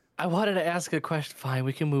 I wanted to ask a question. Fine,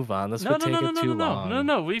 we can move on. This would take too long.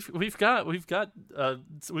 No. We've got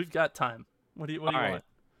time. What do you want?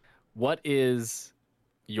 What is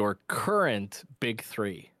your current big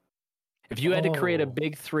 3? If you had to create a Oh.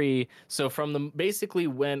 big three, so from the basically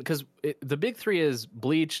because the big three is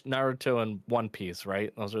Bleach, Naruto, and One Piece,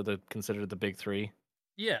 right? Those are considered the big three.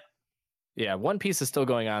 Yeah, Yeah, One Piece is still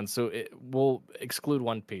going on, so we'll exclude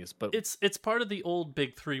One Piece. But it's part of the old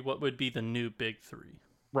big three. What would be the new big three?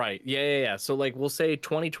 right, yeah. So like we'll say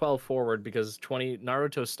 2012 forward because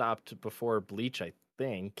Naruto stopped before Bleach, I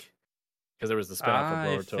think, because there was the spinoff of I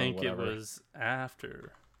Boruto and think it whatever. was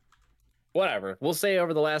after. Whatever. We'll say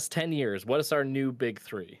over the last 10 years, what is our new big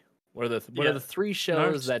three? What are the three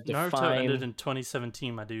shows that define? Naruto ended in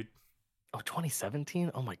 2017, my dude. Oh,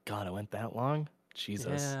 2017? Oh my god, it went that long?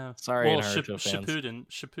 Jesus. Yeah. Sorry, well, Naruto fans.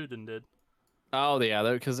 Shippuden did. Oh,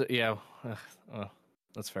 yeah, because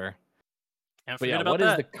that's fair. Can't But forget yeah, about what is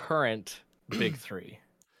that. the current big three?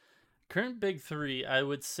 Current big three, I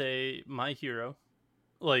would say My Hero.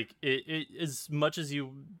 Like it as much as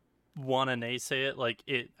you want to naysay it, like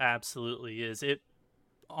it absolutely is. It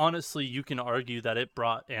honestly, you can argue that it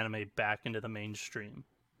brought anime back into the mainstream.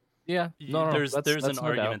 Yeah, There's that's an no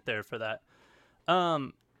argument there for that.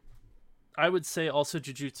 I would say also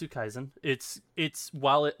Jujutsu Kaisen. It's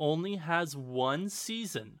while it only has one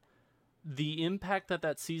season, the impact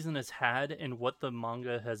that season has had and what the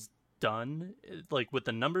manga has done, like with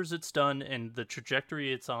the numbers it's done and the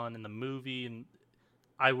trajectory it's on in the movie, and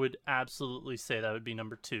I would absolutely say that would be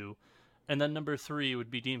number 2, and then number 3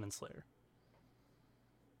 would be Demon Slayer.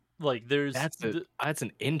 Like that's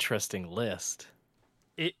an interesting list.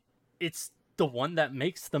 It's the one that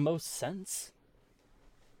makes the most sense.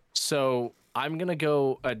 So I'm gonna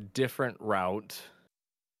go a different route,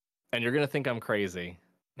 and you're gonna think I'm crazy.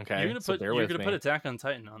 Okay, You're gonna so put bear with me. Attack on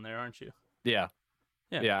Titan on there, aren't you? Yeah.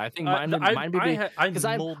 I think I mine would be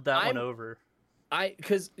I mulled that one over.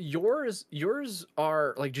 Because yours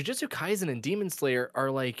are like Jujutsu Kaisen and Demon Slayer are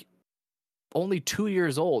like only 2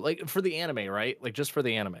 years old, like for the anime, right? Like just for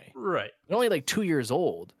the anime, Right. they're only like 2 years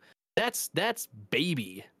old. That's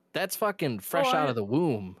baby. That's fucking fresh out of the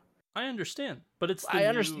womb. I understand, but it's the I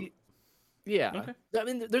understand. Yeah. Okay. I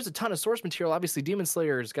mean, there's a ton of source material. Obviously, Demon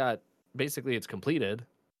Slayer's got basically it's completed,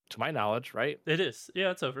 to my knowledge, right? It is.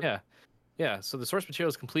 Yeah, it's over. Yeah. So the source material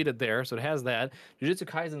is completed there, so it has that. Jujutsu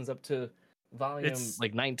Kaisen's up to volume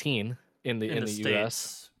like 19 in the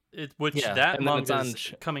US. That and then it's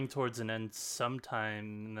manga's coming towards an end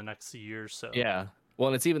sometime in the next year or so. Yeah.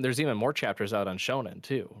 Well, and there's even more chapters out on Shonen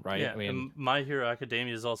too, right? Yeah, I mean, and My Hero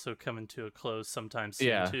Academia is also coming to a close sometime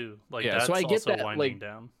soon too. Like yeah. that's So I get also that, winding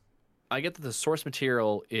down. I get that the source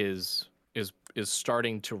material is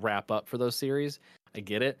starting to wrap up for those series. I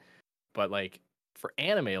get it, but like for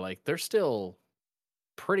anime, like they're still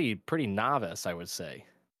pretty novice, I would say.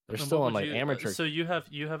 They're still on like amateur. So you have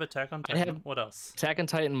Attack on Titan. What else? Attack on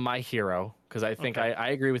Titan, My Hero, because I think I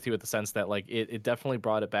agree with you with the sense that like it definitely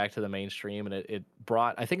brought it back to the mainstream, and it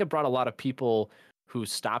brought a lot of people who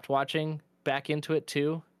stopped watching back into it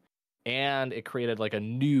too, and it created like a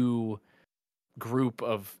new group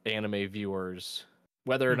of anime viewers.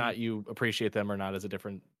 Whether or not you appreciate them or not is a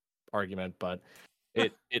different argument, but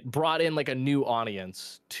it brought in like a new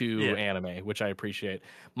audience to anime, which I appreciate.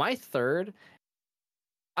 My third,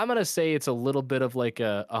 I'm gonna say it's a little bit of like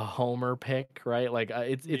a homer pick, right? Like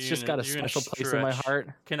it's just got a special place in my heart.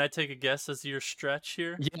 Can I take a guess as your stretch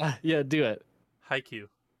here? Yeah, do it. Haikyuu.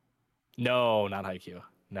 No, not Haikyuu.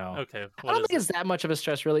 No. Okay. I don't think it's that much of a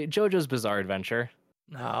stretch, really. JoJo's Bizarre Adventure.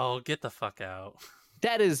 No, get the fuck out.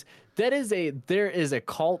 There is a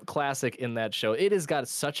cult classic in that show. It has got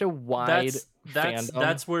such a wide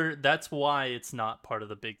fandom. That's why it's not part of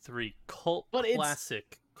the big three. Cult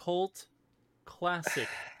classic.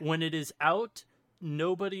 When it is out,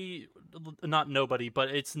 not nobody, but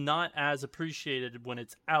it's not as appreciated when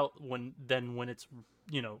it's out than when it's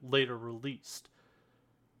later released.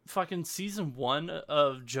 Fucking season 1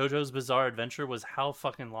 of JoJo's Bizarre Adventure was how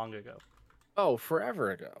fucking long ago? Oh, forever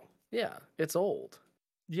ago. Yeah, it's old.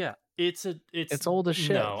 Yeah, it's old as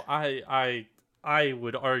shit. No, I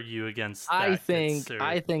would argue against that. I think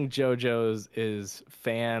JoJo's is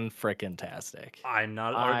fan frickin' tastic. I'm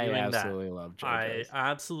not arguing that. I absolutely love JoJo's. I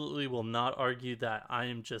absolutely will not argue that. I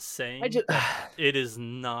am just saying it is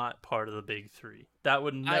not part of the big three. That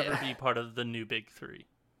would never be part of the new big three.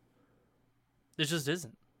 It just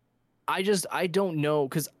isn't. I don't know,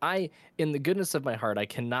 because in the goodness of my heart, I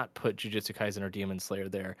cannot put Jujutsu Kaisen or Demon Slayer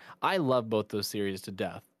there. I love both those series to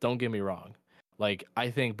death. Don't get me wrong. Like, I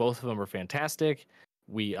think both of them are fantastic.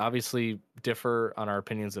 We obviously differ on our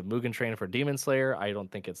opinions of Mugen Train for Demon Slayer. I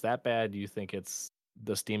don't think it's that bad. You think it's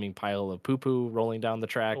the steaming pile of poo-poo rolling down the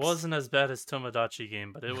tracks. It wasn't as bad as Tomodachi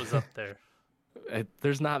Game, but it was up there.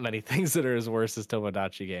 There's not many things that are as worse as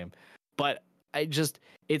Tomodachi Game. But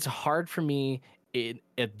it's hard for me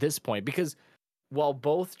at this point, because while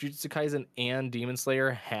both Jujutsu Kaisen and Demon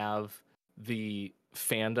Slayer have the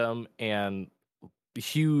fandom and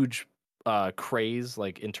huge craze,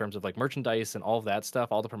 like in terms of like merchandise and all of that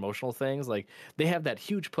stuff, all the promotional things, like they have that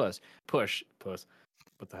huge push.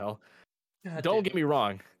 What the hell? Don't get me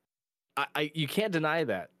wrong. I you can't deny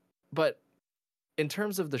that. But in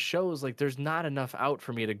terms of the shows, like there's not enough out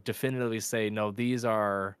for me to definitively say, no, these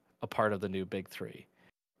are a part of the new big three.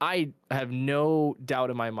 I have no doubt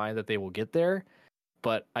in my mind that they will get there,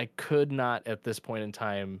 but I could not at this point in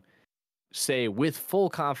time say with full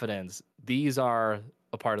confidence these are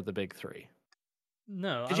a part of the big three.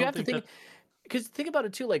 No, because you have to think. Because think about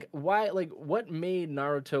it too, like why, like what made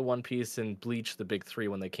Naruto, One Piece, and Bleach the big three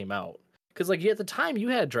when they came out? Because like at the time you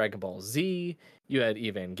had Dragon Ball Z, you had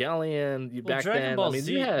Evangelion.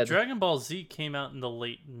 Dragon Ball Z came out in the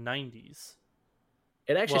late 90s.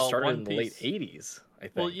 It actually started in the late 80s, I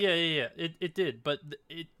think. Well, yeah. It did, but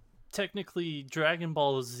it technically Dragon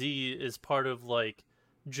Ball Z is part of like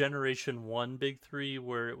Generation 1 Big 3,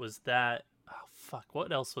 where it was that. Oh fuck!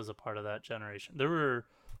 What else was a part of that generation? There were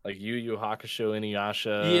like Yu Yu Hakusho,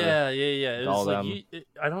 Inuyasha. Yeah. It was like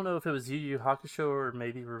I don't know if it was Yu Yu Hakusho or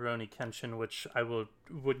maybe Rurouni Kenshin, which I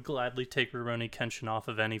would gladly take Rurouni Kenshin off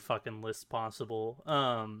of any fucking list possible.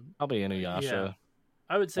 Probably Inuyasha. Yeah.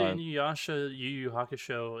 I would say Inuyasha, Yu Yu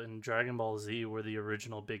Hakusho, and Dragon Ball Z were the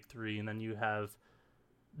original big three, and then you have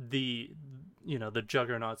the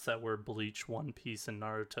juggernauts that were Bleach, One Piece, and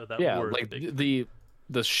Naruto that were like the big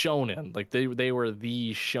the shonen, like they were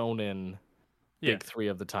the shonen big three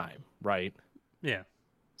of the time, right? Yeah.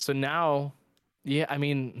 So now, I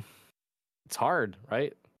mean, it's hard,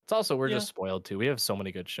 right? It's also we're just spoiled too. We have so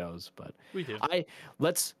many good shows, but we do.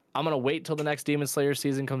 I'm gonna wait till the next Demon Slayer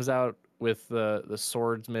season comes out with the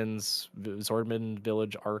Swordman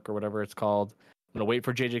Village arc or whatever it's called. I'm gonna wait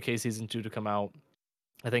for JJK season 2 to come out.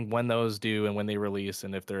 I think when those do and when they release,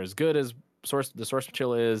 and if they're as good as the source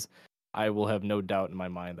material is, I will have no doubt in my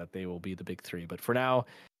mind that they will be the big three. But for now,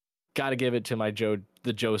 gotta give it to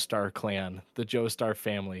the Joestar clan, the Joestar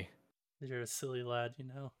family. You're a silly lad, you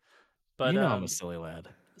know. But I'm a silly lad.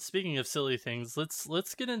 Speaking of silly things,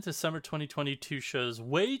 let's get into summer 2022 shows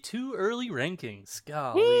way too early rankings.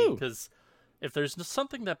 Golly, because if there's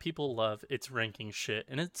something that people love, it's ranking shit,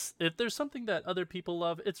 and if there's something that other people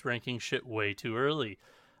love, it's ranking shit way too early.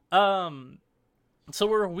 So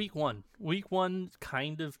we're week one,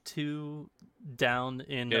 kind of 2 down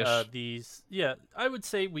in these. Yeah, I would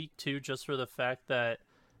say week 2 just for the fact that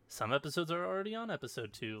some episodes are already on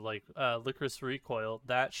episode 2, like Licorice Recoil.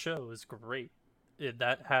 That show is great.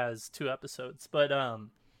 That has 2 episodes, but I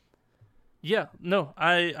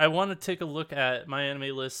want to take a look at my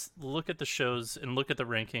anime list, look at the shows, and look at the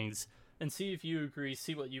rankings, and see if you agree,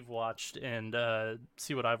 see what you've watched, and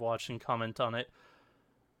see what I've watched, and comment on it.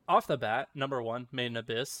 Off the bat, number 1, Made in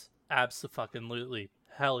Abyss, abso-fucking-lutely,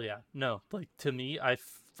 hell yeah. No, like to me, I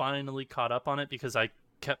finally caught up on it because I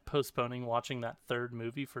kept postponing watching that 3rd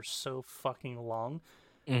movie for so fucking long.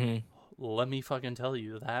 Mm-hmm. Let me fucking tell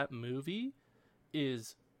you, that movie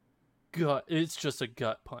is it's just a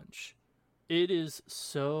gut punch. It is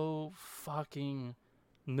so fucking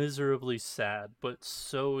miserably sad, but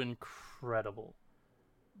so incredible.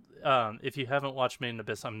 If you haven't watched Made in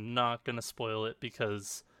Abyss, I'm not gonna spoil it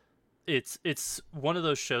because it's one of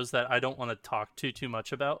those shows that I don't want to talk too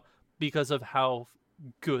much about because of how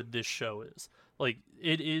good this show is. Like,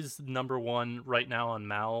 it is number 1 right now on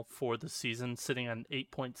Mal for the season, sitting on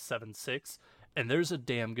 8.76, and there's a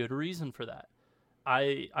damn good reason for that.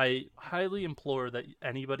 I highly implore that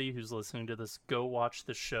anybody who's listening to this go watch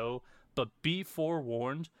the show, but be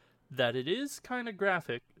forewarned that it is kind of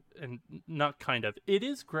graphic, and not kind of, it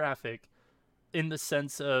is graphic in the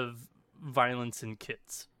sense of violence in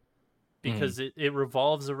kids, because it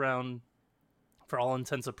revolves around, for all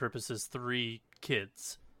intents and purposes, 3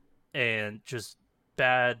 kids, and just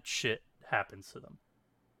bad shit happens to them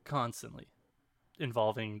constantly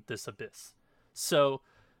involving this abyss. So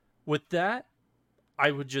with that,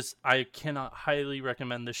 I cannot highly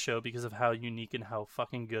recommend this show because of how unique and how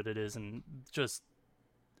fucking good it is, and just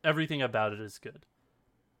everything about it is good.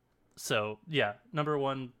 So yeah, number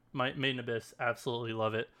 1, Made in Abyss, absolutely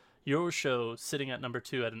love it. Your show sitting at number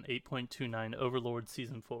 2 at an 8.29, Overlord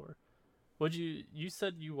season 4. You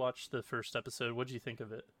said you watched the first episode. What'd you think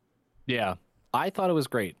of it? Yeah, I thought it was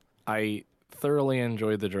great. I thoroughly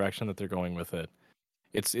enjoyed the direction that they're going with it.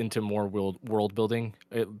 It's into more world building.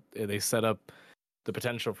 They set up the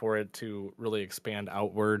potential for it to really expand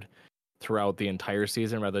outward throughout the entire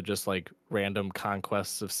season, rather just like random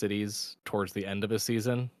conquests of cities towards the end of a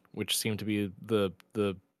season, which seemed to be the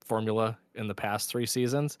formula in the past 3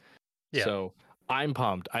 seasons. Yeah. So I'm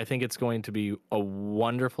pumped. I think it's going to be a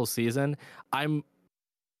wonderful season. I'm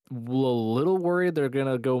a little worried they're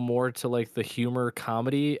gonna go more to like the humor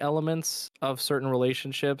comedy elements of certain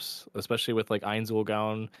relationships, especially with like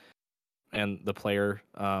Einzelgaun and the player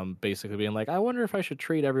basically being like, I wonder if I should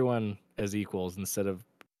treat everyone as equals instead of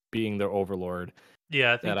being their overlord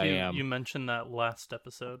Yeah, I that think I you am. you mentioned that last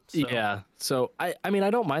episode. So. Yeah. So I mean I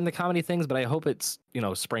don't mind the comedy things, but I hope it's,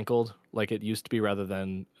 sprinkled like it used to be rather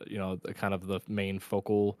than, the kind of the main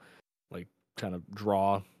focal like kind of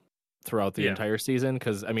draw throughout the Yeah. entire season,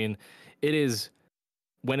 cuz I mean it is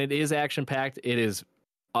when it is action packed, it is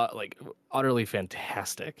like utterly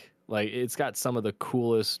fantastic. Like it's got some of the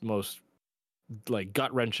coolest, most like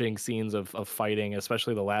gut wrenching scenes of fighting,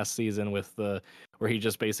 especially the last season with where he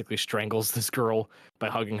just basically strangles this girl by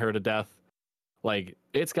hugging her to death. Like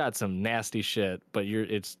it's got some nasty shit, but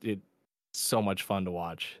it's so much fun to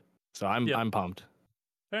watch. So Yep. I'm pumped.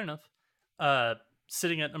 Fair enough.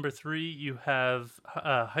 Sitting at number 3, you have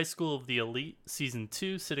High School of the Elite season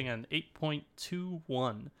 2, sitting on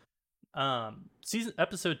 8.21.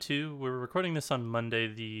 Episode 2. We're recording this on Monday,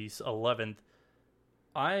 the 11th.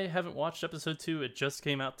 I haven't watched episode 2. It just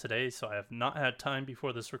came out today, so I have not had time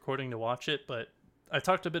before this recording to watch it. But I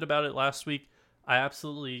talked a bit about it last week. I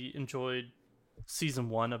absolutely enjoyed season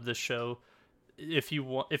 1 of this show. If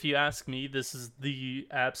you ask me, this is the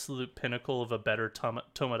absolute pinnacle of a better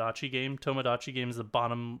Tomodachi game. Tomodachi game is the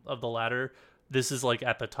bottom of the ladder. This is like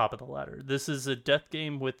at the top of the ladder. This is a death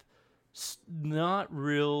game with not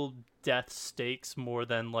real death stakes, more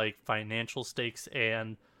than like financial stakes.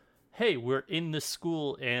 And hey, we're in this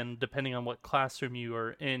school, and depending on what classroom you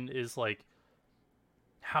are in is like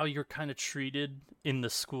how you're kind of treated in the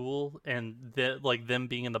school, and like them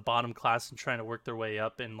being in the bottom class and trying to work their way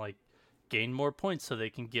up and like gain more points so they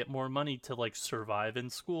can get more money to like survive in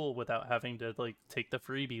school without having to like take the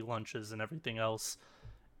freebie lunches and everything else.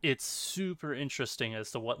 It's super interesting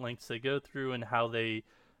as to what lengths they go through and how they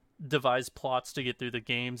devise plots to get through the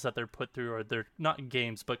games that they're put through, or they're not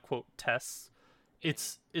games but quote tests.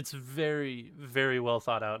 It's very, very well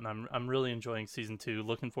thought out, and I'm really enjoying season 2.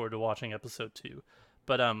 Looking forward to watching episode 2.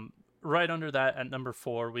 But right under that at number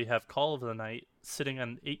 4 we have Call of the Night sitting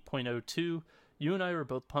on 8.02. You and I were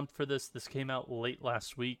both pumped for this. This came out late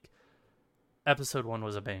last week. Episode 1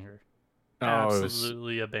 was a banger.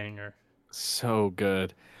 Absolutely a banger. So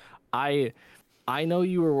good. I know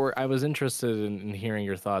you were. I was interested in hearing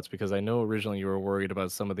your thoughts because I know originally you were worried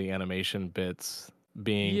about some of the animation bits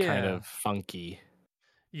being kind of funky.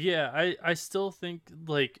 Yeah, I still think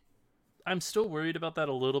like I'm still worried about that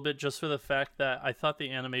a little bit, just for the fact that I thought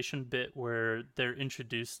the animation bit where they're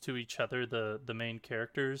introduced to each other, the main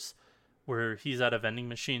characters, where he's at a vending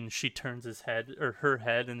machine, she turns his head or her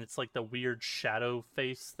head, and it's like the weird shadow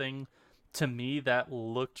face thing. To me, that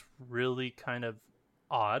looked really kind of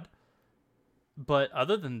odd. But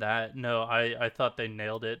other than that, no, I thought they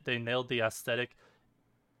nailed it. They nailed the aesthetic.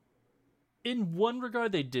 In one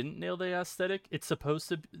regard, they didn't nail the aesthetic. It's supposed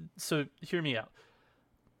to be, so hear me out.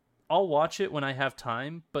 I'll watch it when I have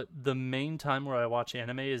time, but the main time where I watch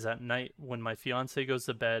anime is at night when my fiance goes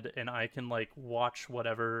to bed, and I can like watch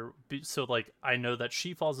whatever. So like I know that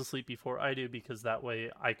she falls asleep before I do, because that way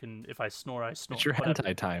I can, if I snore, I snore. It's your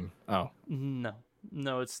hentai time. Oh.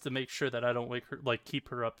 No, it's to make sure that I don't wake her, like keep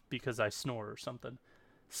her up because I snore or something.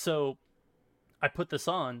 So I put this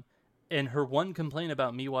on, and her one complaint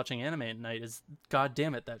about me watching anime at night is, God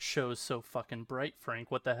damn it, that show is so fucking bright,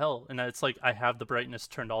 Frank. What the hell? And it's like, I have the brightness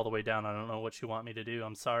turned all the way down. I don't know what you want me to do.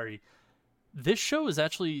 I'm sorry. This show is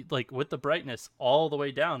actually, like, with the brightness all the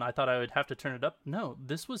way down. I thought I would have to turn it up. No,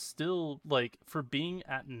 this was still, like, for being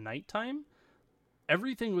at nighttime,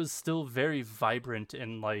 everything was still very vibrant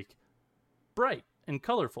and, like, bright and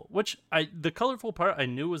colorful. Which, the colorful part I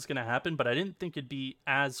knew was going to happen, but I didn't think it'd be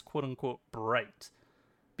as, quote-unquote, bright.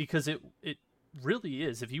 Because it really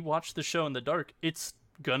is. If you watch the show in the dark, it's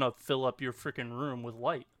gonna fill up your freaking room with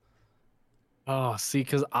light. Oh, see,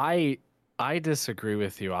 because I disagree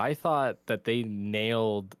with you. I thought that they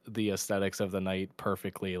nailed the aesthetics of the night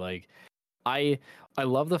perfectly. Like, I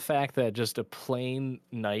love the fact that just a plain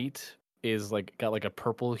night is like got like a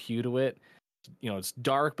purple hue to it. It's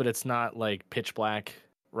dark, but it's not like pitch black,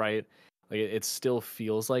 right? Like it still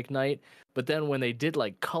feels like night. But then when they did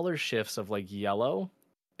like color shifts of like yellow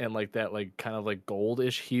and like that like kind of like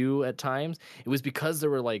goldish hue at times, it was because there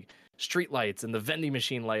were like street lights and the vending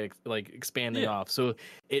machine light like expanding off. So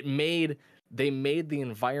they made the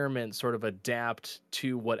environment sort of adapt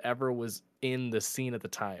to whatever was in the scene at the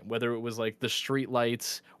time, whether it was like the street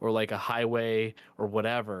lights or like a highway or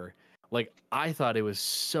whatever. Like I thought it was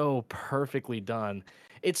so perfectly done.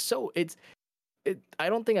 It's I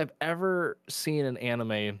don't think I've ever seen an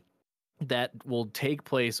anime that will take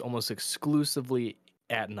place almost exclusively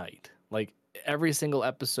at night. Like every single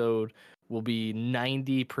episode will be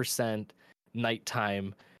 90%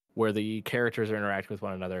 nighttime where the characters are interacting with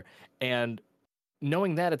one another. And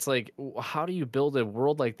knowing that, it's like, how do you build a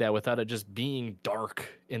world like that without it just being dark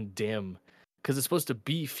and dim? Because it's supposed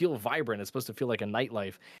to feel vibrant. It's supposed to feel like a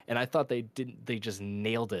nightlife. And I thought they just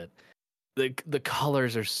nailed it. The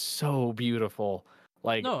colors are so beautiful.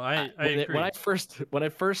 Like, no, I agree. When I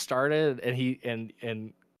first started and he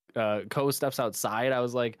and Ko steps outside, I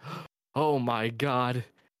was like, oh my god,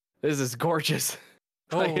 this is gorgeous.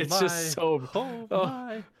 Like, it's just so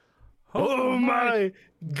oh my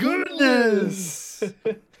goodness.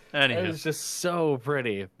 Anywho. It's just so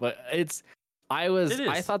pretty. But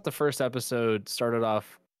I thought the first episode started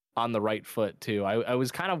off on the right foot too. I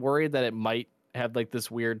was kind of worried that it might have like this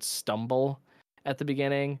weird stumble at the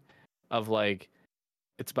beginning of like,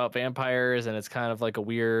 it's about vampires and it's kind of like a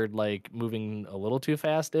weird, like moving a little too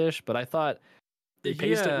fast-ish, but I thought they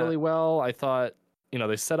paced it really well. I thought,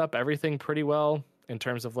 they set up everything pretty well in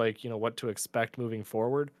terms of like, what to expect moving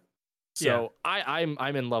forward. So I'm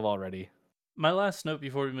in love already. My last note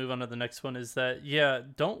before we move on to the next one is that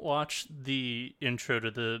don't watch the intro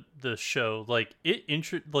to the show. Like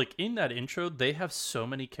in that intro, they have so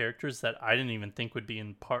many characters that I didn't even think would be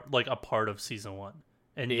a part of season 1,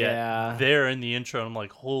 and yet they're in the intro. And I'm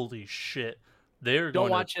like, holy shit! Don't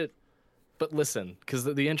watch it, but listen, because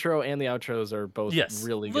the intro and the outros are both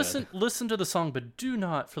really good. Listen to the song, but do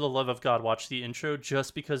not, for the love of God, watch the intro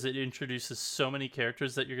just because it introduces so many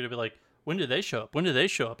characters that you're gonna be like, when do they show up? When do they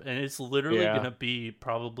show up? And it's literally going to be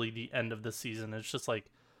probably the end of the season. It's just like,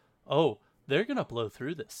 oh, they're going to blow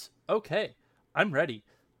through this. Okay, I'm ready.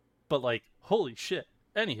 But like, holy shit.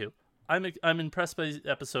 Anywho, I'm impressed by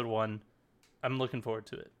episode 1. I'm looking forward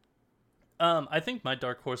to it. I think my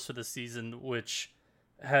dark horse for the season, which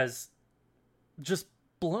has just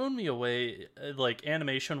blown me away, like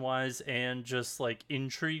animation-wise and just like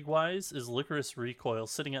intrigue-wise, is Lycoris Recoil,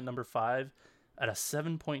 sitting at number 5. At a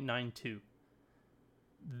 7.92.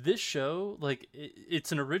 This show, like,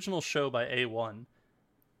 it's an original show by A1.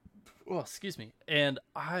 Well, excuse me. And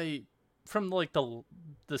from like the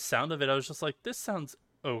sound of it, I was just like, this sounds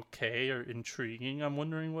okay or intriguing. I'm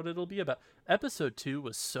wondering what it'll be about. Episode 2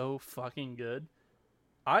 was so fucking good.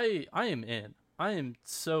 I am in. I am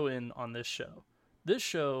so in on this show. This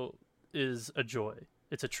show is a joy.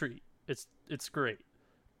 It's a treat. It's great.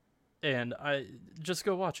 And I just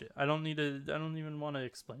go watch it. I don't even want to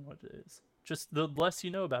explain what it is. Just the less you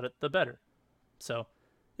know about it, the better. So,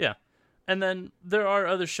 yeah. And then there are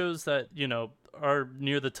other shows that, are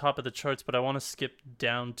near the top of the charts, but I want to skip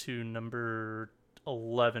down to number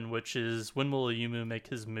 11, which is When Will Ayumu Make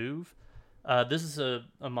His Move? This is a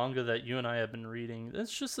manga that you and I have been reading.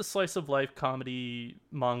 It's just a slice of life comedy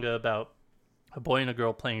manga about a boy and a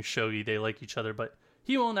girl playing shogi. They like each other, but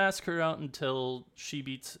he won't ask her out until he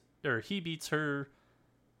beats her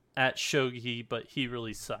at shogi, but he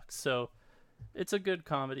really sucks. So it's a good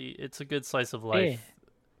comedy. It's a good slice of life.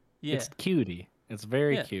 Yeah. It's cutie. It's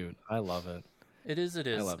very cute. I love it. It is. I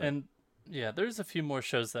love it. Yeah, there's a few more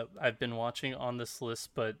shows that I've been watching on this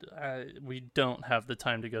list, but we don't have the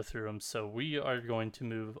time to go through them. So we are going to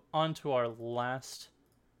move on to our last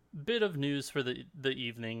bit of news for the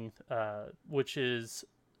evening, which is,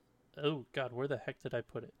 oh God, where the heck did I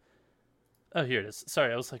put it? Oh, here it is.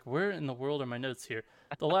 Sorry, I was like, where in the world are my notes here?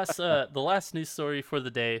 The last news story for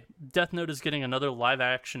the day: Death Note is getting another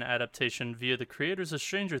live-action adaptation via the creators of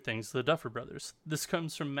Stranger Things, the Duffer Brothers. This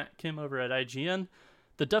comes from Matt Kim over at IGN.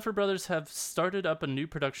 The Duffer Brothers have started up a new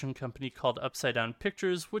production company called Upside Down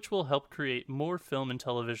Pictures, which will help create more film and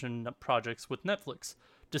television projects with Netflix.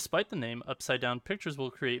 Despite the name, Upside Down Pictures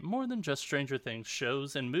will create more than just Stranger Things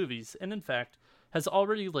shows and movies, and in fact, has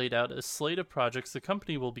already laid out a slate of projects the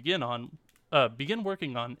company will begin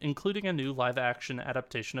working on, including a new live-action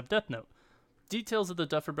adaptation of Death Note. Details of the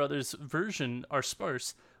Duffer Brothers version are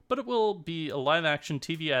sparse, but it will be a live-action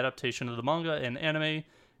TV adaptation of the manga and anime.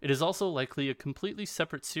 It is also likely a completely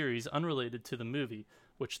separate series unrelated to the movie,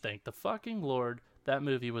 which, thank the fucking Lord, that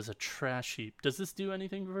movie was a trash heap. Does this do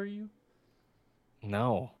anything for you?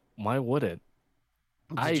 No. Why would it?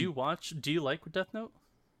 Did you watch? Do you like Death Note?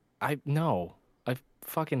 No. I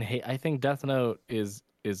fucking hate. I think Death Note is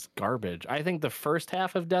garbage. I think the first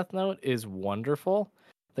half of Death Note is wonderful.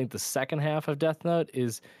 I think the second half of Death Note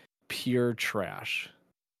is pure trash.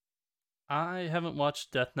 I haven't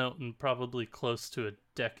watched Death Note in probably close to a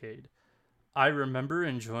decade. I remember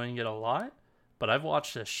enjoying it a lot, but I've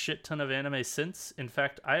watched a shit ton of anime since. In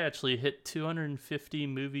fact, I actually hit 250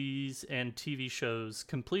 movies and TV shows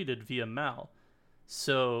completed via Mal.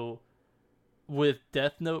 So with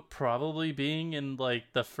Death Note probably being in like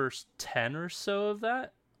the first 10 or so of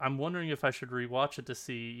that, I'm wondering if I should rewatch it to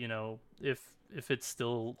see, if it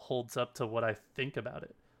still holds up to what I think about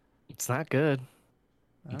it. It's not good.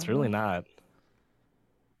 It's really not.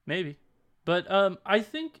 Maybe. But I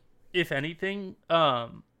think if anything,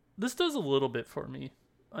 this does a little bit for me,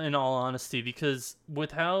 in all honesty, because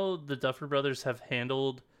with how the Duffer Brothers have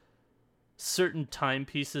handled certain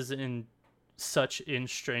timepieces in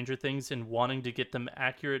Stranger Things and wanting to get them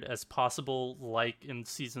accurate as possible, like in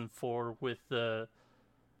season 4 with the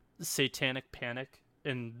Satanic Panic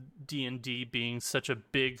and D&D being such a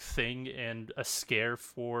big thing and a scare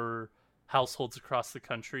for households across the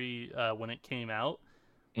country when it came out.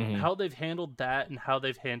 Mm-hmm. How they've handled that and how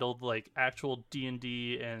they've handled like actual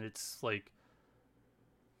D&D and it's like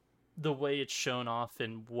the way it's shown off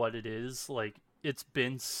and what it is, like it's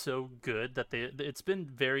been so good that it's been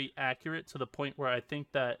very accurate to the point where I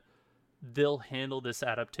think that they'll handle this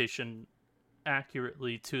adaptation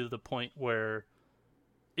accurately to the point where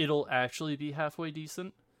it'll actually be halfway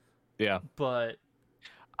decent. Yeah. But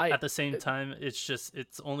at the same time, it's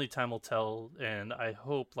only time will tell, and I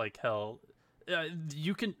hope like hell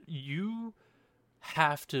you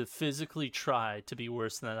have to physically try to be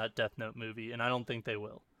worse than that Death Note movie, and I don't think they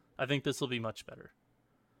will. I think this will be much better.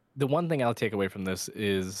 The one thing I'll take away from this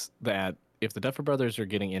is that if the Duffer Brothers are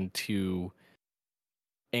getting into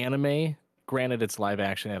anime, granted it's live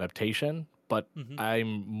action adaptation, but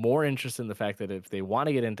I'm more interested in the fact that if they want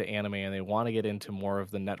to get into anime and they want to get into more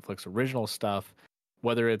of the Netflix original stuff,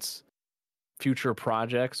 whether it's future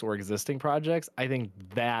projects or existing projects, I think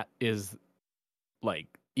that is like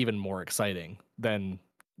even more exciting than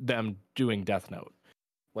them doing Death Note.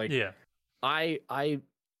 Like, yeah, I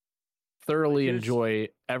thoroughly enjoy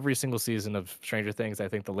every single season of Stranger Things. I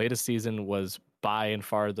think the latest season was by and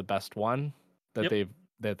far the best one that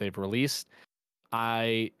they've released.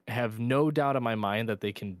 I have no doubt in my mind that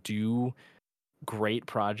they can do great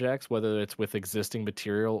projects, whether it's with existing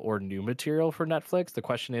material or new material for Netflix. The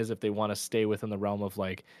question is if they want to stay within the realm of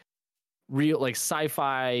like real, like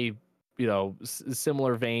sci-fi,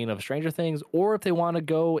 similar vein of Stranger Things, or if they want to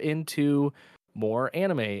go into more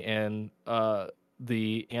anime and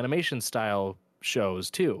the animation style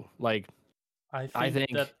shows too. Like, I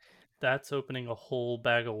think that's opening a whole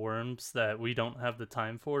bag of worms that we don't have the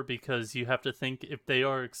time for, because you have to think if they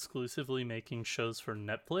are exclusively making shows for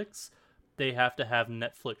Netflix, they have to have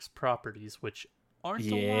Netflix properties, which aren't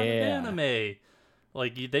a lot of anime.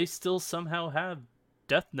 Like, they still somehow have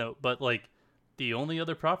Death Note, but like the only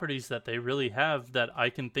other properties that they really have that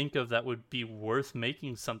I can think of that would be worth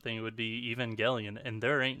making something would be Evangelion, and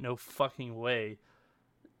there ain't no fucking way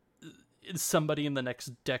somebody in the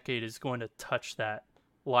next decade is going to touch that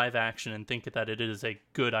live action and think that it is a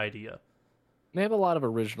good idea. They have a lot of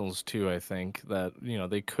originals too, I think, that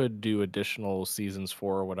they could do additional seasons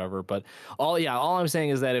for or whatever. But all I'm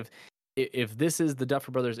saying is that if this is the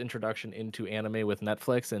Duffer Brothers' introduction into anime with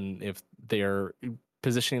Netflix, and if they're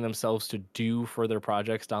positioning themselves to do further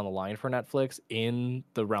projects down the line for Netflix in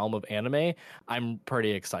the realm of anime, I'm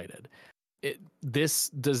pretty excited. This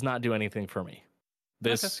does not do anything for me.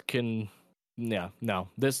 This can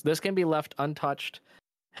be left untouched.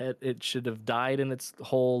 It should have died in its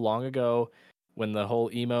hole long ago when the whole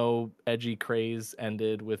emo edgy craze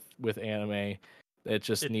ended with anime. It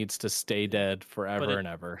just needs to stay dead forever and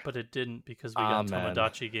ever. But it didn't, because we got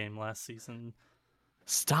Tomodachi Game last season.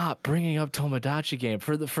 Stop bringing up Tomodachi Game.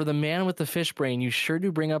 For the man with the fish brain, you sure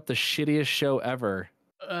do bring up the shittiest show ever.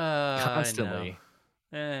 Constantly.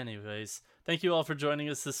 Anyways, thank you all for joining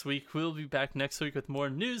us this week. We'll be back next week with more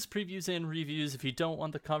news, previews, and reviews. If you don't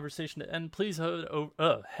want the conversation to end, please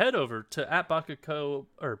head over to @Baka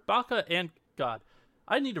or Baka and God.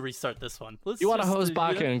 I need to restart this one. You want to host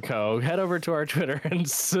Baka and Co? Head over to our Twitter and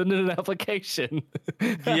send in an application.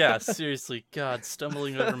 Yeah, seriously. God,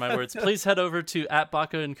 stumbling over my words. Please head over to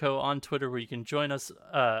 @Baka and Co on Twitter, where you can join us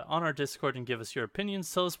on our Discord and give us your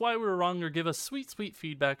opinions. Tell us why we were wrong, or give us sweet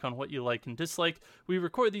feedback on what you like and dislike. We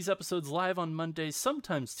record these episodes live on Mondays,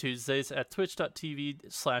 sometimes Tuesdays, at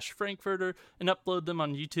twitch.tv/Frankfurter, and upload them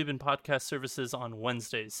on YouTube and podcast services on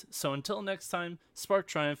Wednesdays. So until next time, Spark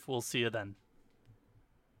Triumph. We'll see you then.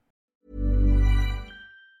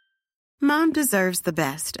 Mom deserves the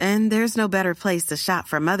best, and there's no better place to shop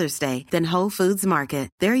for Mother's Day than Whole Foods Market.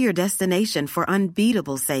 They're your destination for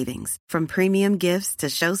unbeatable savings, from premium gifts to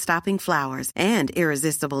show-stopping flowers and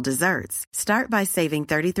irresistible desserts. Start by saving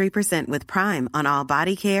 33% with Prime on all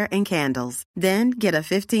body care and candles. Then get a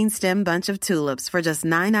 15-stem bunch of tulips for just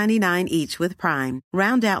 $9.99 each with Prime.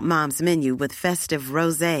 Round out Mom's menu with festive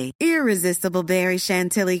rosé, irresistible berry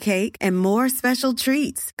chantilly cake, and more special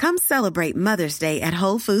treats. Come celebrate Mother's Day at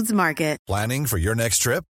Whole Foods Market. Planning for your next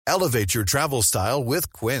trip? Elevate your travel style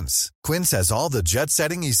with Quince. Quince has all the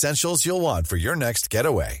jet-setting essentials you'll want for your next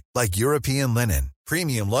getaway, like European linen,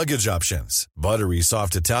 premium luggage options, buttery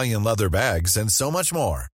soft Italian leather bags, and so much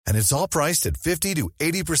more. And it's all priced at 50 to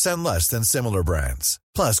 80% less than similar brands.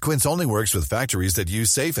 Plus, Quince only works with factories that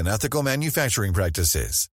use safe and ethical manufacturing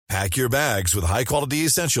practices. Pack your bags with high-quality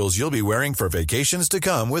essentials you'll be wearing for vacations to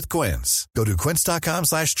come with Quince. Go to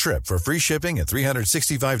quince.com/trip for free shipping and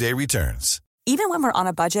 365-day returns. Even when we're on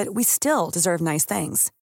a budget, we still deserve nice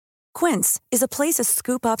things. Quince is a place to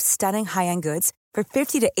scoop up stunning high-end goods for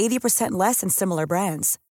 50 to 80% less than similar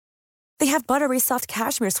brands. They have buttery soft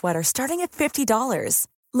cashmere sweaters starting at $50,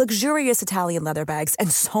 luxurious Italian leather bags,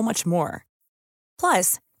 and so much more.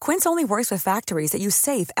 Plus, Quince only works with factories that use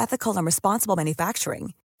safe, ethical, and responsible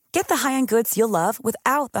manufacturing. Get the high-end goods you'll love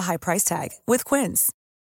without the high price tag with Quince.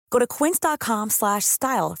 Go to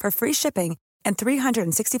quince.com/style for free shipping and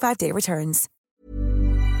 365-day returns.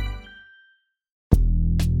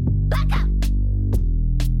 Back up!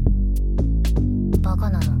 バカ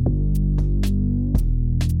なの